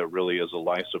that really is a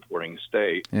life-supporting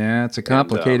state. Yeah, it's a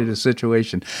complicated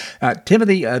situation.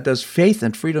 Timothy, does Faith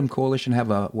and Freedom Coalition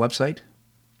have a website?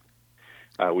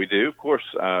 We do, of course.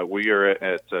 We are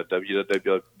at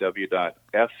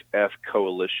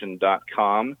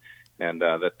www.ffcoalition.com, and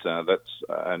that's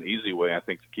an easy way, I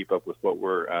think, to keep up with what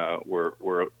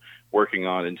we're working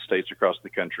on in states across the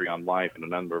country on life and a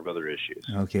number of other issues.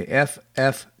 Okay,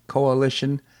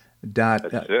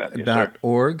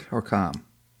 ffcoalition.org or .com?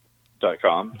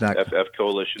 .com,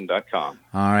 ffcoalition.com.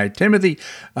 All right, Timothy,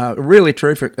 really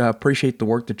terrific. Appreciate the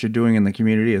work that you're doing in the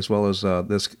community as well as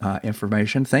this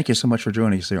information. Thank you so much for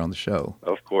joining us here on the show.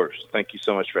 Of course. Thank you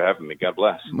so much for having me. God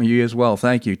bless. You as well.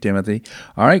 Thank you, Timothy.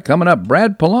 All right, coming up,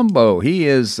 Brad Palumbo. He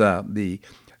is the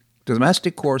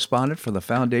domestic correspondent for the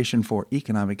Foundation for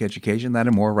Economic Education. That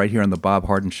and more right here on The Bob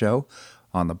Harden Show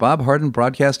on the Bob Harden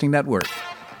Broadcasting Network.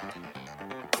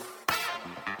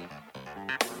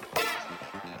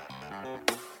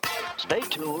 Stay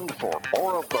tuned for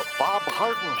more of The Bob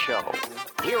Harden Show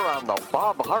here on the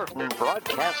Bob Harden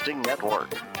Broadcasting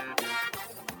Network.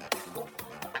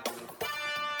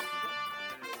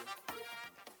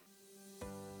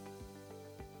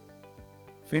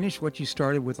 Finish what you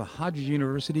started with a Hodges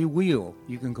University Wheel.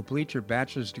 You can complete your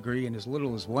bachelor's degree in as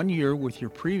little as 1 year with your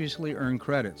previously earned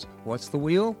credits. What's the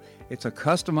Wheel? It's a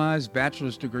customized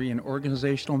bachelor's degree in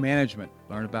organizational management.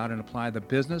 Learn about and apply the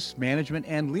business, management,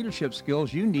 and leadership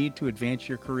skills you need to advance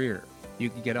your career. You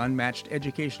can get unmatched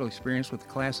educational experience with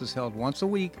classes held once a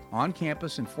week on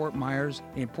campus in Fort Myers,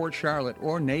 in Port Charlotte,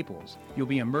 or Naples. You'll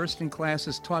be immersed in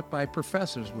classes taught by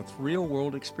professors with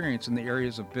real-world experience in the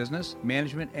areas of business,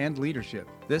 management, and leadership.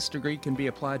 This degree can be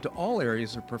applied to all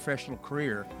areas of professional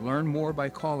career. Learn more by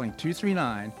calling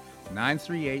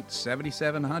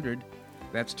 239-938-7700.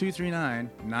 That's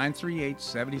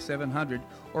 239-938-7700,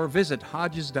 or visit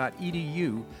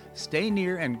hodges.edu. Stay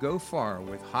near and go far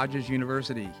with Hodges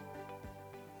University.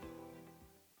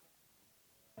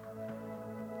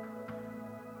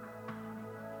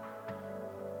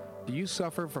 Do you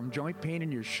suffer from joint pain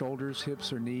in your shoulders,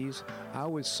 hips, or knees? I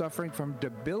was suffering from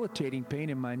debilitating pain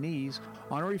in my knees.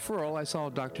 On a referral, I saw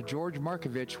Dr. George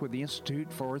Markovich with the Institute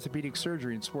for Orthopedic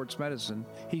Surgery and Sports Medicine.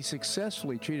 He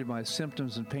successfully treated my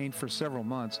symptoms and pain for several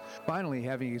months. Finally,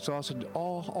 having exhausted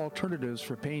all alternatives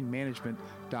for pain management,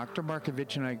 Dr.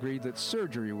 Markovich and I agreed that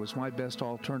surgery was my best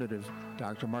alternative.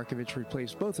 Dr. Markovich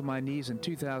replaced both of my knees in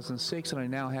 2006, and I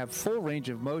now have full range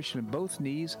of motion in both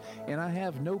knees, and I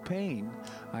have no pain.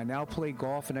 I now play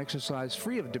golf and exercise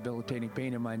free of debilitating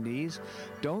pain in my knees.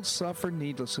 Don't suffer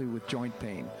needlessly with joint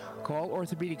pain. Call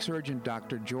orthopedic surgeon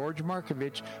Dr. George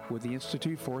Markovich with the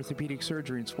Institute for Orthopedic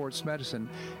Surgery and Sports Medicine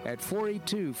at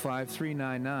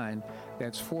 482-5399.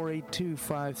 That's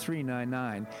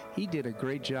 482-5399. He did a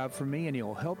great job for me, and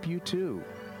he'll help you too.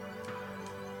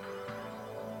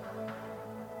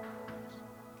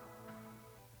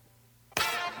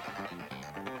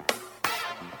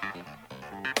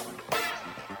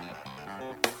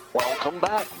 Welcome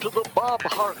back to the Bob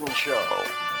Harden Show.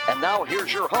 And now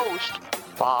here's your host,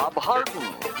 Bob Harden.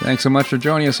 Thanks so much for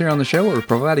joining us here on the show. We're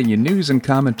providing you news and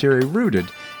commentary rooted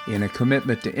in a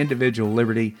commitment to individual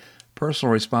liberty,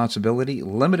 personal responsibility,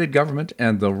 limited government,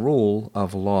 and the rule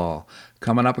of law.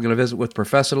 Coming up, we're going to visit with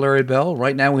Professor Larry Bell.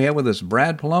 Right now we have with us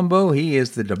Brad Palumbo. He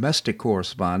is the domestic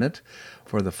correspondent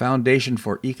for the Foundation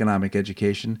for Economic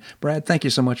Education. Brad, thank you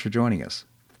so much for joining us.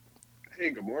 Hey,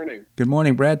 good morning. Good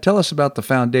morning, Brad. Tell us about the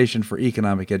Foundation for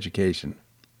Economic Education.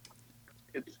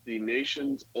 It's the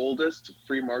nation's oldest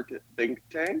free market think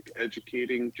tank,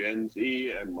 educating Gen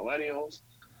Z and millennials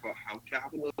about how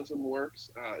capitalism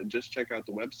works. Just check out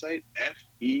the website,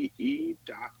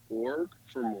 fee.org,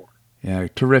 for more. Yeah,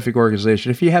 terrific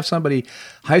organization. If you have somebody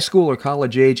high school or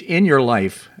college age in your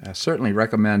life, I certainly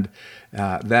recommend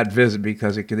that visit,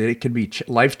 because it can be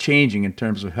life-changing in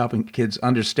terms of helping kids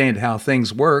understand how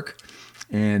things work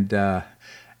and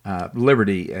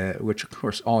liberty, which, of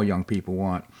course, all young people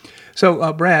want.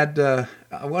 So, Brad, I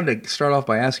wanted to start off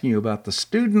by asking you about the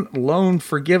student loan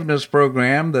forgiveness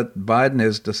program that Biden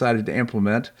has decided to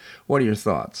implement. What are your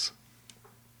thoughts?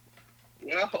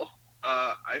 Well,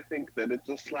 I think that it's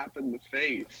a slap in the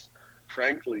face,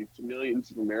 frankly, to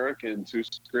millions of Americans who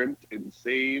scrimped and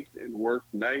saved and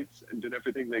worked nights and did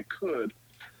everything they could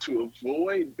to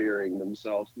avoid burying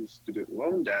themselves in student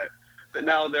loan debt. But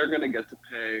now they're going to get to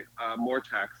pay more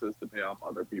taxes to pay off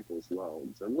other people's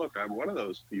loans. And look, I'm one of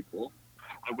those people.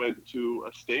 I went to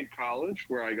a state college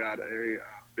where I got a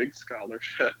big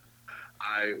scholarship.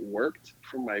 I worked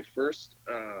for my first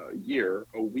year,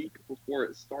 a week before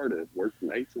it started, worked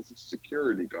nights as a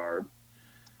security guard.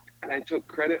 And I took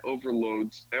credit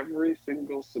overloads every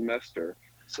single semester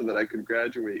so that I could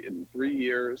graduate in 3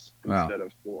 years instead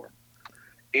of 4.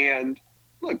 And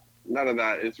look, none of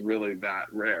that is really that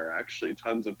rare. Actually,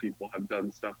 tons of people have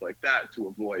done stuff like that to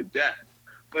avoid debt.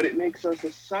 But it makes us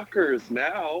as suckers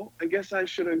now. I guess I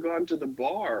should have gone to the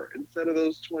bar instead of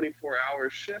those 24-hour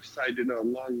shifts I did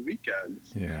on long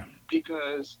weekends. Yeah.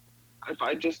 Because if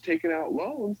I'd just taken out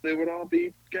loans, they would all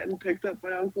be getting picked up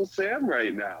by Uncle Sam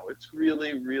right now. It's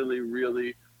really, really,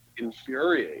 really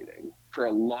infuriating for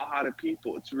a lot of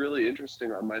people. It's really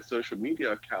interesting on my social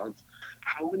media accounts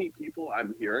how many people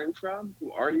I'm hearing from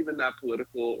who aren't even that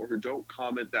political or who don't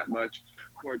comment that much,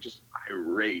 who are just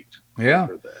irate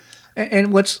over this.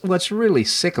 And what's really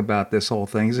sick about this whole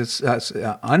thing is it's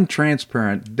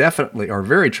untransparent, definitely, or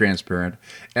very transparent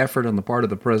effort on the part of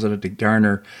the president to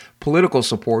garner political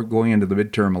support going into the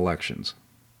midterm elections.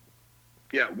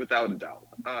 Yeah, without a doubt.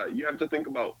 You have to think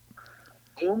about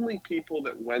only people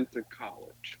that went to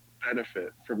college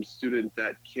benefit from student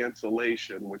debt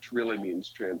cancellation, which really means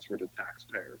transfer to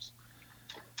taxpayers.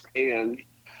 And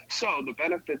so the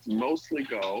benefits mostly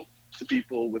go to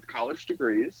people with college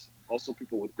degrees, also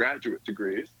people with graduate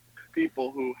degrees,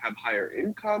 people who have higher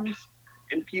incomes,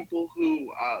 and people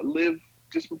who live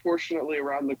disproportionately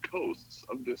around the coasts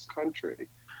of this country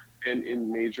and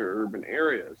in major urban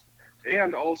areas,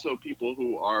 and also people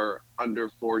who are under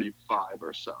 45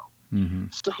 or so. Mm-hmm.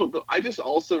 So I just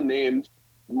also named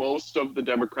most of the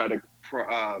Democratic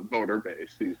voter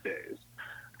base these days.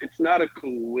 It's not a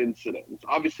coincidence.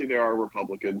 Obviously, there are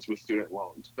Republicans with student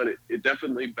loans, but it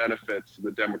definitely benefits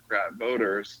the Democrat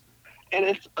voters. And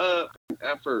it's an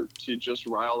effort to just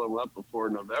rile them up before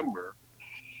November.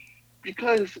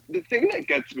 Because the thing that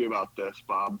gets me about this,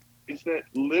 Bob, is that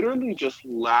literally just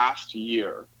last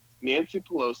year, Nancy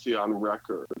Pelosi on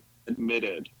record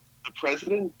admitted the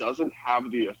president doesn't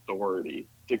have the authority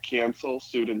to cancel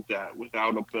student debt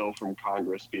without a bill from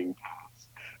Congress being passed.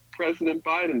 President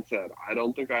Biden said, I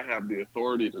don't think I have the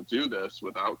authority to do this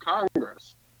without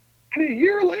Congress. And a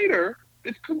year later,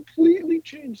 it completely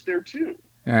changed their tune.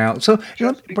 Yeah,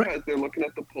 just because they're looking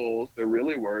at the polls, they're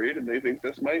really worried, and they think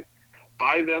this might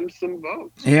buy them some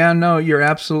votes. Yeah, no, you're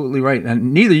absolutely right.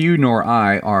 And neither you nor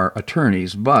I are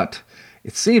attorneys, but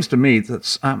it seems to me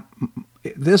that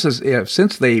this is,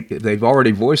 since they've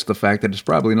already voiced the fact that it's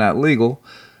probably not legal,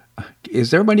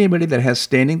 is there anybody that has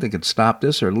standing that could stop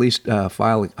this or at least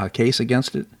file a case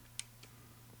against it?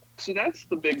 So that's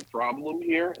the big problem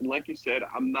here. And like you said,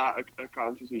 I'm not a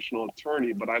constitutional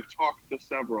attorney, but I've talked to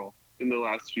several in the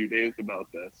last few days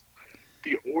about this.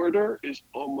 The order is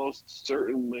almost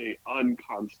certainly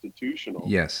unconstitutional.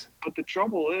 Yes. But the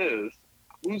trouble is,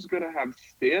 who's going to have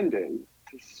standing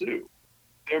to sue?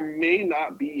 There may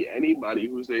not be anybody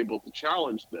who's able to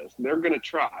challenge this. They're going to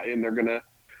try, and they're going to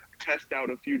test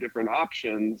out a few different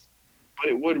options.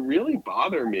 But it would really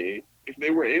bother me if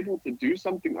they were able to do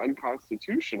something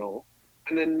unconstitutional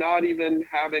and then not even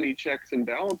have any checks and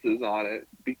balances on it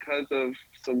because of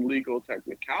some legal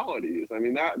technicalities. I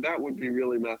mean, that would be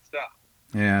really messed up.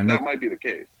 Yeah, That might be the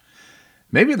case.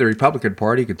 Maybe the Republican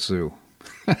Party could sue.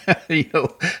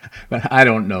 But I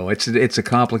don't know. It's a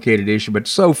complicated issue, but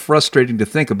so frustrating to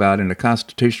think about in a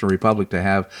constitutional republic to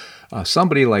have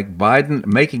somebody like Biden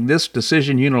making this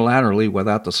decision unilaterally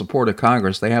without the support of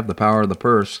Congress. They have the power of the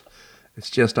purse. It's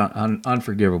just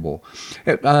unforgivable.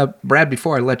 Brad,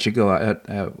 before I let you go,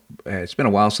 it's been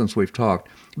a while since we've talked.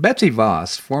 Betsy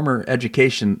Voss, former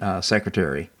education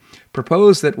secretary,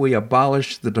 proposed that we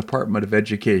abolish the Department of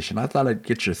Education. I thought I'd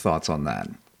get your thoughts on that.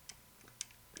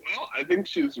 Well, I think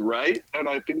she's right, and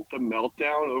I think the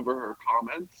meltdown over her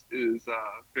comments is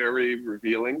very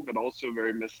revealing, but also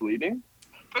very misleading.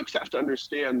 Folks have to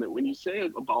understand that when you say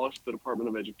abolish the Department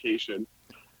of Education,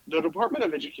 the Department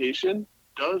of Education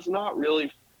does not really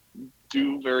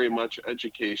do very much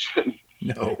education.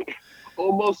 No.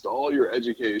 Almost all your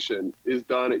education is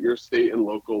done at your state and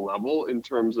local level in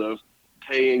terms of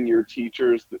paying your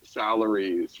teachers'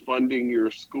 salaries, funding your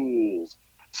schools.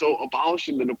 So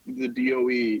abolishing the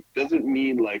DOE doesn't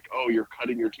mean like, oh, you're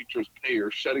cutting your teachers' pay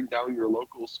or shutting down your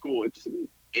local school. It doesn't mean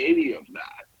any of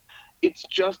that. It's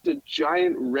just a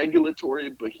giant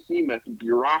regulatory behemoth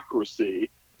bureaucracy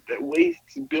that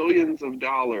wastes billions of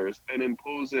dollars and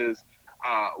imposes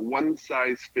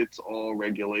one-size-fits-all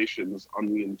regulations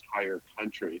on the entire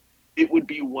country. It would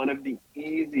be one of the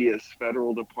easiest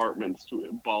federal departments to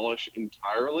abolish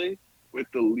entirely with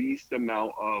the least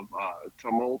amount of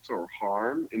tumult or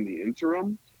harm in the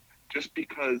interim, just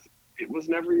because it was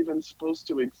never even supposed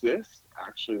to exist,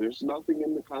 actually. There's nothing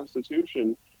in the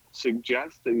Constitution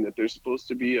suggesting that there's supposed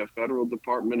to be a federal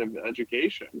Department of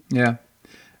Education. Yeah.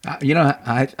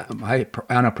 I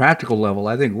on a practical level,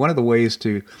 I think one of the ways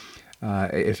to,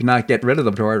 if not get rid of the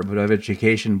Department of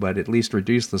Education, but at least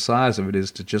reduce the size of it,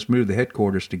 is to just move the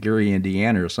headquarters to Gary,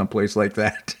 Indiana, or someplace like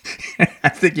that. I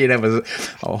think you'd have a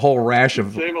whole rash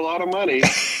of... Save a lot of money.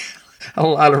 A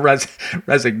lot of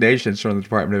resignations from the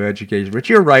Department of Education. But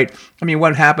you're right. I mean,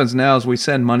 what happens now is we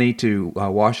send money to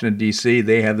Washington, D.C.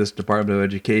 They have this Department of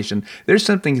Education. They're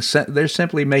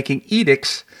simply making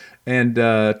edicts and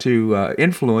to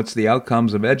influence the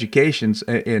outcomes of educations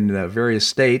in various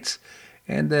states.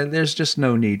 And there's just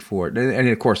no need for it. And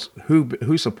of course,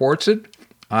 who supports it?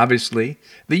 Obviously,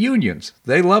 the unions.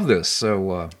 They love this.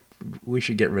 So we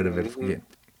should get rid of it if we can.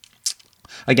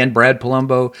 Again, Brad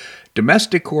Palumbo,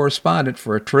 domestic correspondent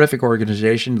for a terrific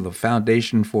organization, the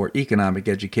Foundation for Economic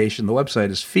Education. The website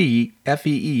is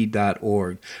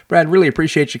FEE.org. Brad, really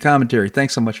appreciate your commentary.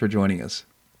 Thanks so much for joining us.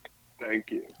 Thank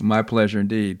you. My pleasure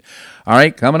indeed. All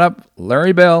right, coming up,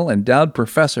 Larry Bell, endowed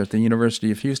professor at the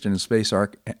University of Houston in space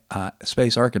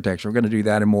architecture. We're going to do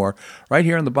that and more right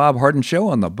here on The Bob Harden Show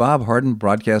on the Bob Harden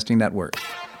Broadcasting Network.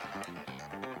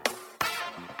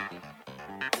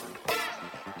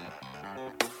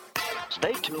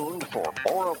 Stay tuned for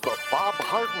more of The Bob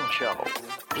Harden Show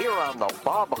here on the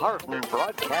Bob Harden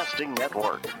Broadcasting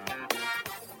Network.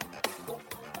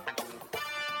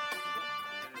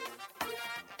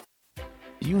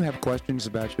 Do you have questions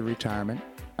about your retirement?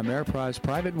 Ameriprise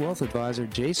Private Wealth Advisor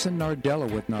Jason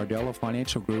Nardella with Nardella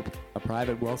Financial Group, a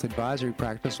private wealth advisory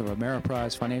practice of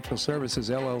Ameriprise Financial Services,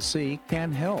 LLC,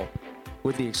 can help.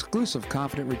 With the exclusive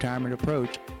Confident Retirement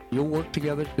Approach, you'll work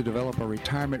together to develop a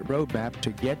retirement roadmap to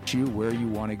get you where you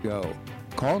want to go.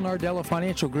 Call Nardella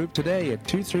Financial Group today at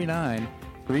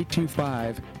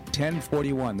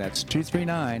 239-325-1041. That's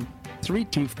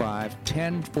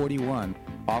 239-325-1041.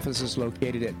 Office is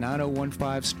located at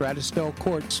 9015 Stratistel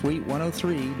Court, Suite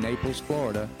 103, Naples,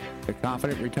 Florida. The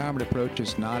Confident Retirement Approach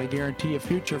is not a guarantee of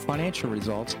future financial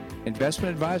results.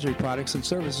 Investment advisory products and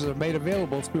services are made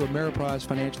available through Ameriprise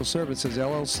Financial Services,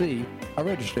 LLC, a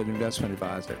registered investment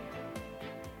advisor.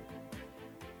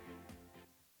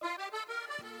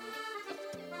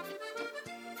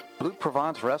 Blue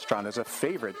Provence Restaurant is a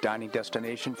favorite dining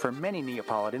destination for many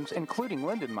Neapolitans, including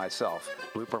Linda and myself.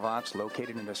 Blue Provence,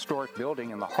 located in a historic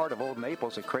building in the heart of Old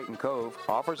Naples at Creighton Cove,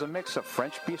 offers a mix of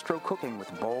French bistro cooking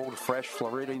with bold, fresh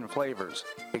Floridian flavors.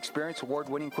 Experience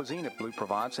award-winning cuisine at Blue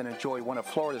Provence and enjoy one of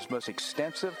Florida's most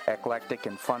extensive, eclectic,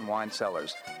 and fun wine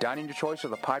cellars. Dining your choice of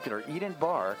the popular Eat-In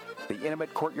Bar, the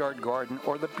intimate courtyard garden,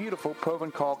 or the beautiful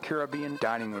Provencal Caribbean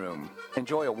dining room.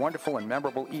 Enjoy a wonderful and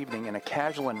memorable evening in a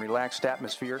casual and relaxed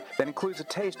atmosphere that includes a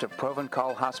taste of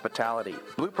Provencal hospitality.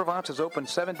 Blue Provence is open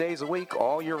 7 days a week,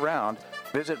 all year round.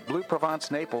 Visit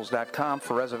BlueProvenceNaples.com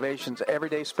for reservations,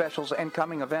 everyday specials, and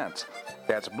coming events.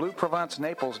 That's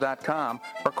BlueProvenceNaples.com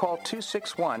or call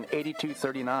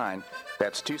 261-8239.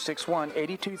 That's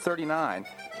 261-8239.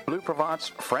 Blue Provence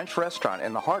French Restaurant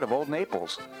in the heart of Old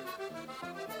Naples.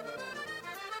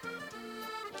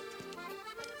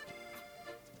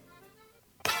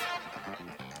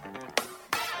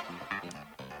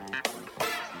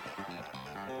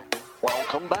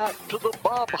 Welcome back to the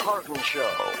Bob Harden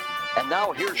Show. And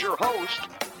now here's your host,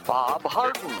 Bob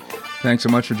Harden. Thanks so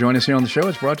much for joining us here on the show.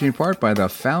 It's brought to you in part by the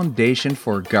Foundation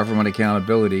for Government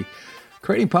Accountability,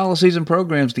 creating policies and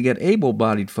programs to get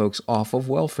able-bodied folks off of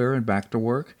welfare and back to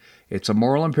work. It's a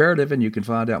moral imperative, and you can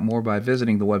find out more by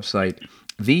visiting the website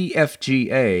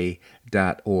thefga.org.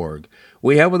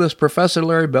 We have with us Professor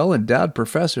Larry Bell, endowed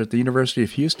professor at the University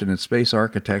of Houston in space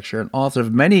architecture and author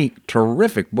of many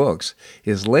terrific books.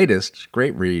 His latest,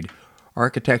 great read,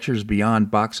 Architectures Beyond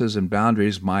Boxes and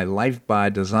Boundaries, My Life by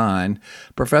Design.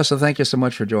 Professor, thank you so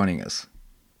much for joining us.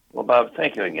 Well, Bob,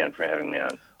 thank you again for having me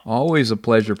on. Always a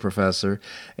pleasure, Professor.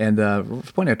 And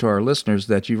point out to our listeners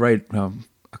that you write a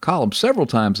column several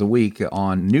times a week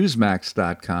on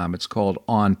Newsmax.com. It's called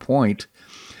On Point.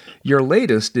 Your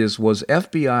latest was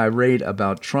FBI raid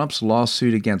about Trump's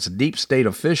lawsuit against deep state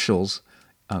officials, ?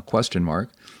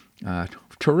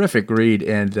 Terrific read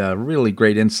and really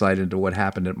great insight into what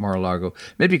happened at Mar-a-Lago.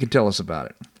 Maybe you could tell us about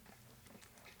it.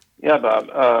 Yeah, Bob.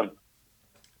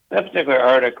 That particular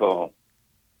article,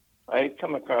 I had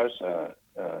come across an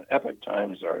Epoch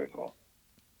Times article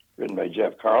written by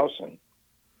Jeff Carlson,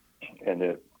 and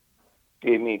it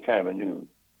gave me kind of a new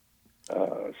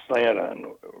slant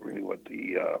on really what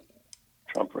the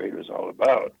Trump raid was all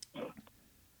about.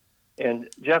 And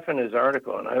Jeff in his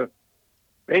article, and I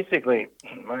basically,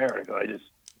 my article, I just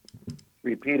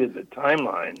repeated the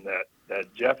timeline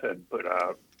that Jeff had put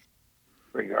out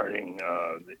regarding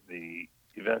the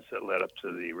events that led up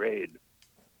to the raid.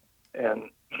 And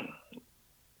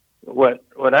what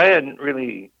I hadn't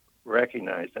really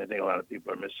recognized, I think a lot of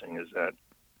people are missing, is that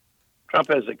Trump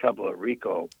has a couple of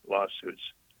RICO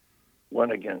lawsuits,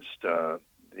 one against the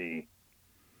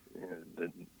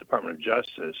Department of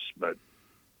Justice, but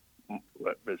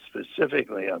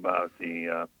specifically about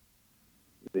the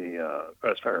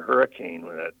Crossfire Hurricane,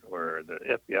 where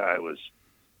the FBI was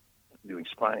doing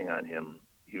spying on him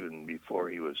even before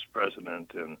he was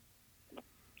president and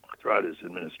throughout his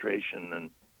administration,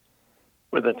 and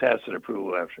with a tacit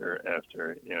approval after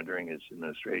during his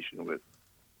administration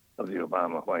of the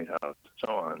Obama White House and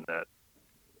so on, that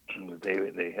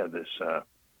they had this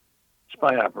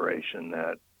spy operation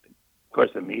that, of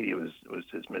course, the media was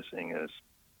dismissing as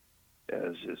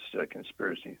just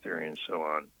conspiracy theory and so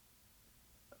on.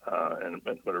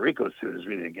 But a RICO suit is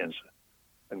really against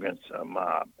a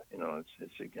mob.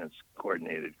 It's against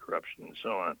coordinated corruption and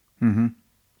so on. Mm-hmm.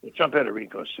 So Trump had a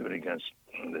RICO suit against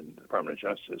the Department of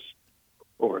Justice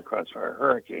over Crossfire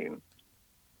Hurricane,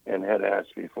 and had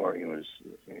asked before he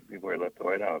left the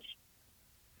White House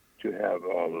to have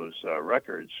all those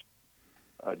records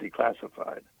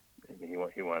declassified. And he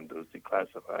wanted those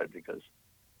declassified because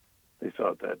they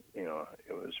felt that it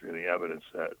was really evidence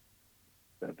that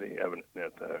the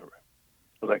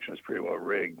election was pretty well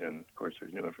rigged, and of course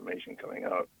there's new information coming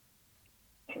out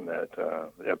that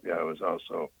the FBI was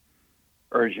also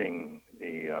urging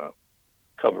the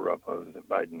cover-up of the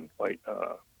Biden White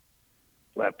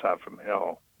laptop from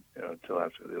hell until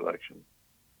after the election.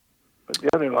 But the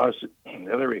other lawsuit,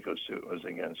 the other RICO suit, was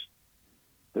against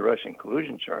the Russian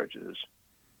collusion charges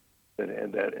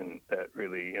that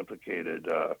really implicated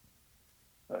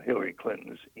Hillary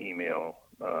Clinton's email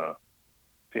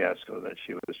fiasco that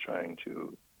she was trying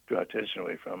to draw attention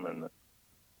away from in the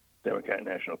Democratic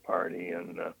National Party,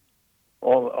 and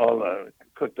all the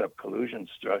cooked up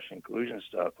Russian collusion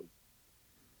stuff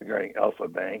regarding Alpha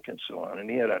Bank and so on. And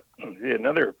he had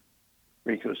another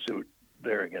RICO suit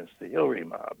there against the Hillary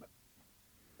mob,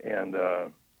 and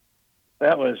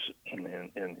that was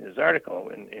in his article,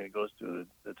 and it goes through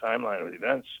the timeline of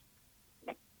events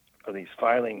of these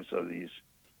filings of these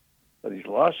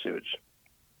lawsuits.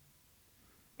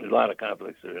 There's a lot of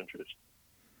conflicts of interest.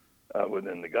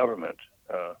 within the government.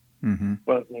 Mm-hmm.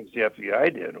 One of the things the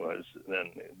FBI did was,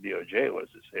 then DOJ, was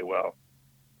to say, well,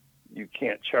 you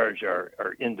can't charge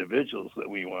our individuals that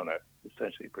we want to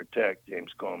essentially protect,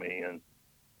 James Comey and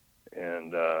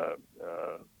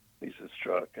Lisa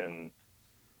Strzok and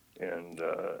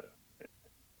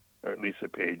or Lisa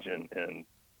Page and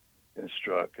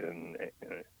Strzok and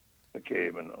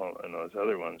McCabe and those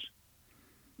other ones.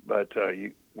 But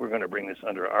we're going to bring this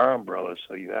under our umbrella,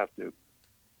 so you have to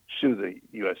sue the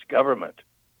U.S. government,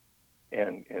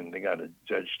 and they got a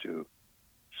judge to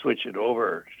switch it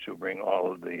over to bring all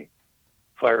of the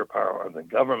firepower of the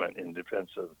government in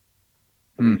defense of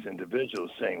these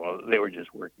individuals, saying, well, they were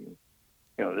just working,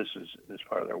 this is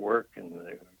part of their work, and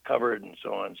they're covered and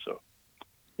so on. So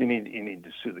you need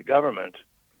to sue the government,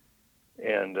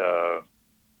 and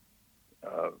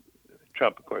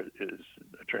Trump, of course, his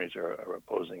attorneys are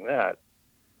opposing that.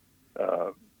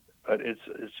 But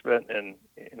it's been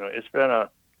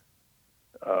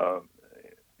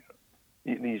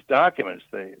these documents,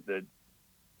 the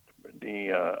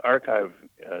archive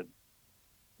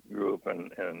group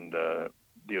and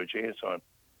DOJ and so on,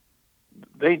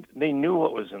 they knew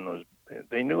what was in those.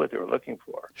 They knew what they were looking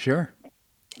for. Sure.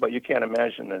 But you can't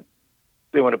imagine that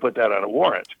they want to put that on a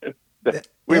warrant.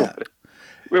 We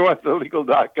want the legal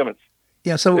documents.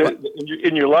 Yeah. So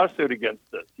in your lawsuit against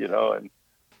us,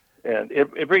 and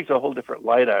it brings a whole different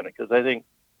light on it, because I think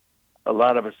a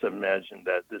lot of us imagined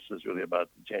that this was really about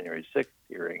the January 6th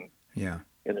hearing. Yeah.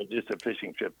 And it's just a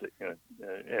fishing trip that,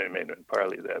 it may have been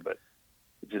partly that, but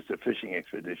it's just a fishing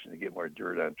expedition to get more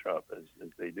dirt on Trump as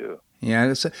they do. Yeah.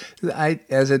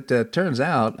 As it turns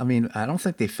out, I don't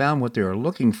think they found what they were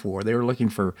looking for. They were looking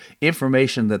for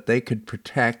information that they could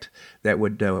protect, that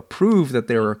would prove that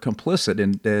they were complicit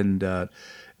in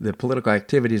the political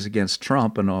activities against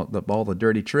Trump and all the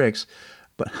dirty tricks.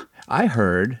 But I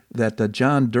heard that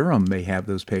John Durham may have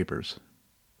those papers.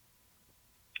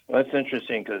 Well, that's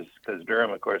interesting, because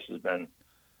Durham, of course, has been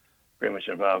pretty much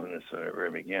involved in this from the very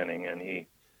beginning, and he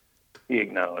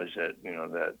acknowledged that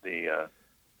that the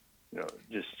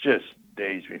just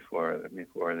days before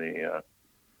the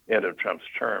end of Trump's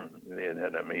term, they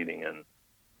had a meeting in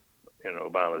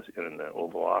Obama's in the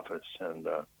Oval Office, and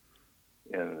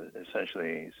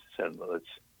essentially said, well,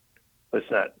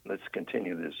 let's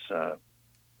continue this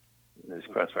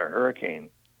Crossfire Hurricane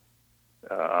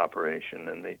operation,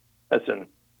 and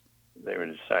they were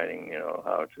deciding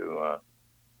how to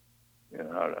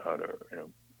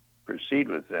proceed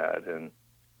with that, and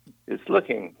it's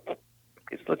looking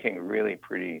really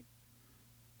pretty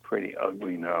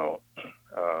ugly now.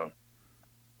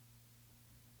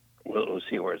 We'll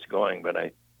see where it's going, but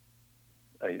I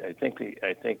think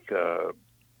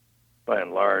by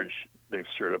and large they've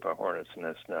stirred up a hornet's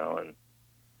nest now and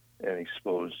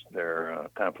exposed their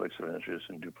conflicts of interest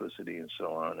and duplicity and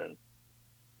so on, and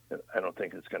I don't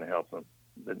think it's going to help them.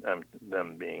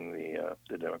 Them being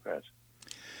the Democrats.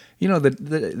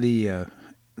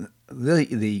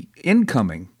 The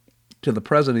incoming to the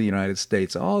President of the United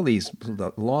States, all these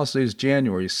lawsuits,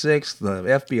 January 6th, the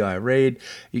FBI raid,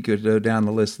 you could go down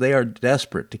the list. They are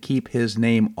desperate to keep his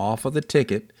name off of the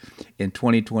ticket in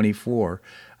 2024.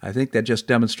 I think that just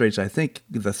demonstrates,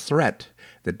 the threat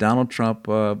that Donald Trump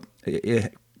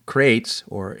creates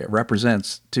or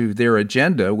represents to their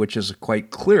agenda, which is quite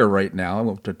clear right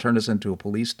now, to turn us into a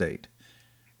police state.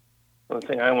 Well, the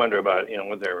thing I wonder about,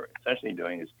 what they're essentially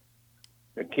doing is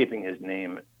they're keeping his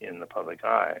name in the public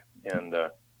eye, and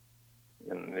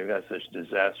they've got such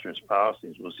disastrous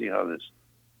policies. We'll see how this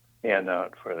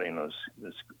handout for the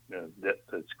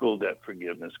school debt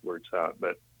forgiveness works out,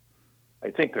 but I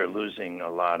think they're losing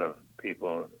a lot of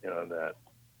people,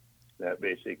 that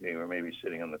basically were maybe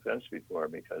sitting on the fence before,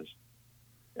 because,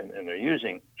 and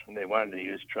they wanted to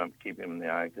use Trump, keep him in the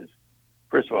eye, because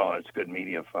first of all, it's good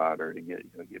media fodder to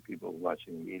get people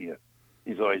watching the media.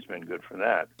 He's always been good for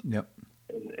that. Yep.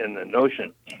 And the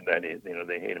notion that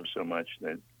they hate him so much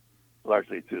that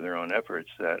largely through their own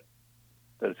efforts that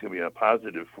it's going to be a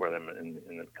positive for them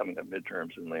in the coming up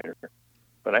midterms and later.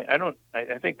 But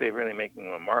I think they're really making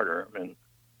him a martyr, and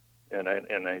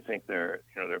I think their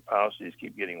policies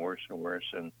keep getting worse and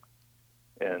worse, and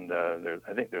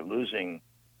I think they're losing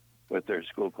with their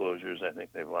school closures. I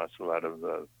think they've lost a lot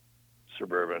of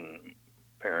suburban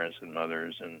parents and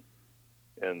mothers, and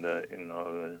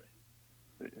the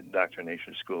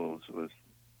indoctrination schools with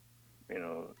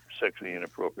sexually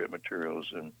inappropriate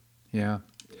materials and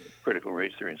critical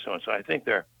race theory and so on. So I think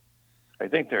they're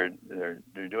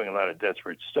doing a lot of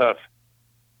desperate stuff,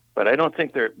 but I don't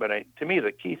think to me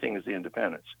the key thing is the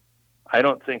independence. I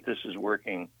don't think this is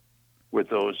working with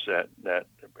those that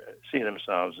see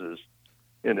themselves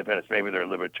independents. Maybe they're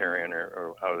libertarian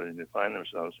or how they define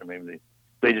themselves, or maybe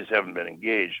they just haven't been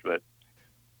engaged. But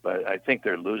I think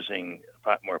they're losing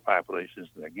more populations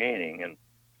than they're gaining, and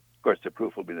of course the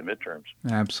proof will be the midterms.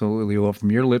 Absolutely. Well,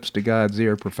 from your lips to God's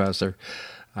ear, Professor.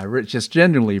 I just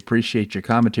genuinely appreciate your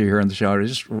commentary here on the show. I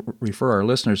just refer our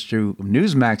listeners to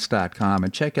Newsmax.com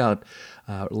and check out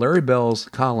Larry Bell's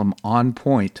column On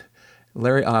Point.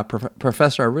 Larry,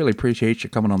 Professor, I really appreciate you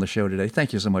coming on the show today.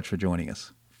 Thank you so much for joining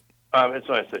us. It's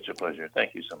always such a pleasure.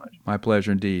 Thank you so much. My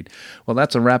pleasure indeed. Well,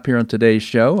 that's a wrap here on today's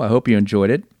show. I hope you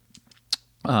enjoyed it.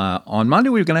 On Monday,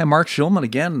 we're going to have Mark Schulman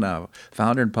again,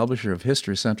 founder and publisher of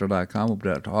HistoryCentral.com. We'll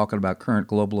be talking about current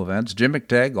global events. Jim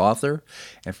McTagg, author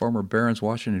and former Barron's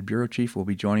Washington Bureau Chief, will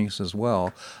be joining us as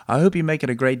well. I hope you make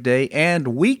it a great day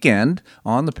and weekend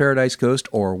on the Paradise Coast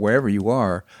or wherever you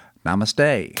are.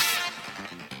 Namaste.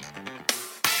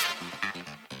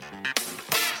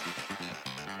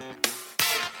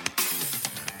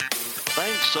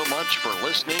 Thanks so much for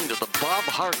listening to The Bob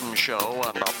Harden Show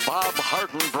on the Bob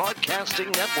Harden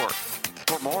Broadcasting Network.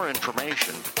 For more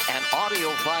information and audio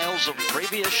files of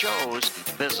previous shows,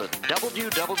 visit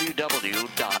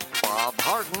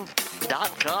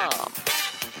www.bobharden.com.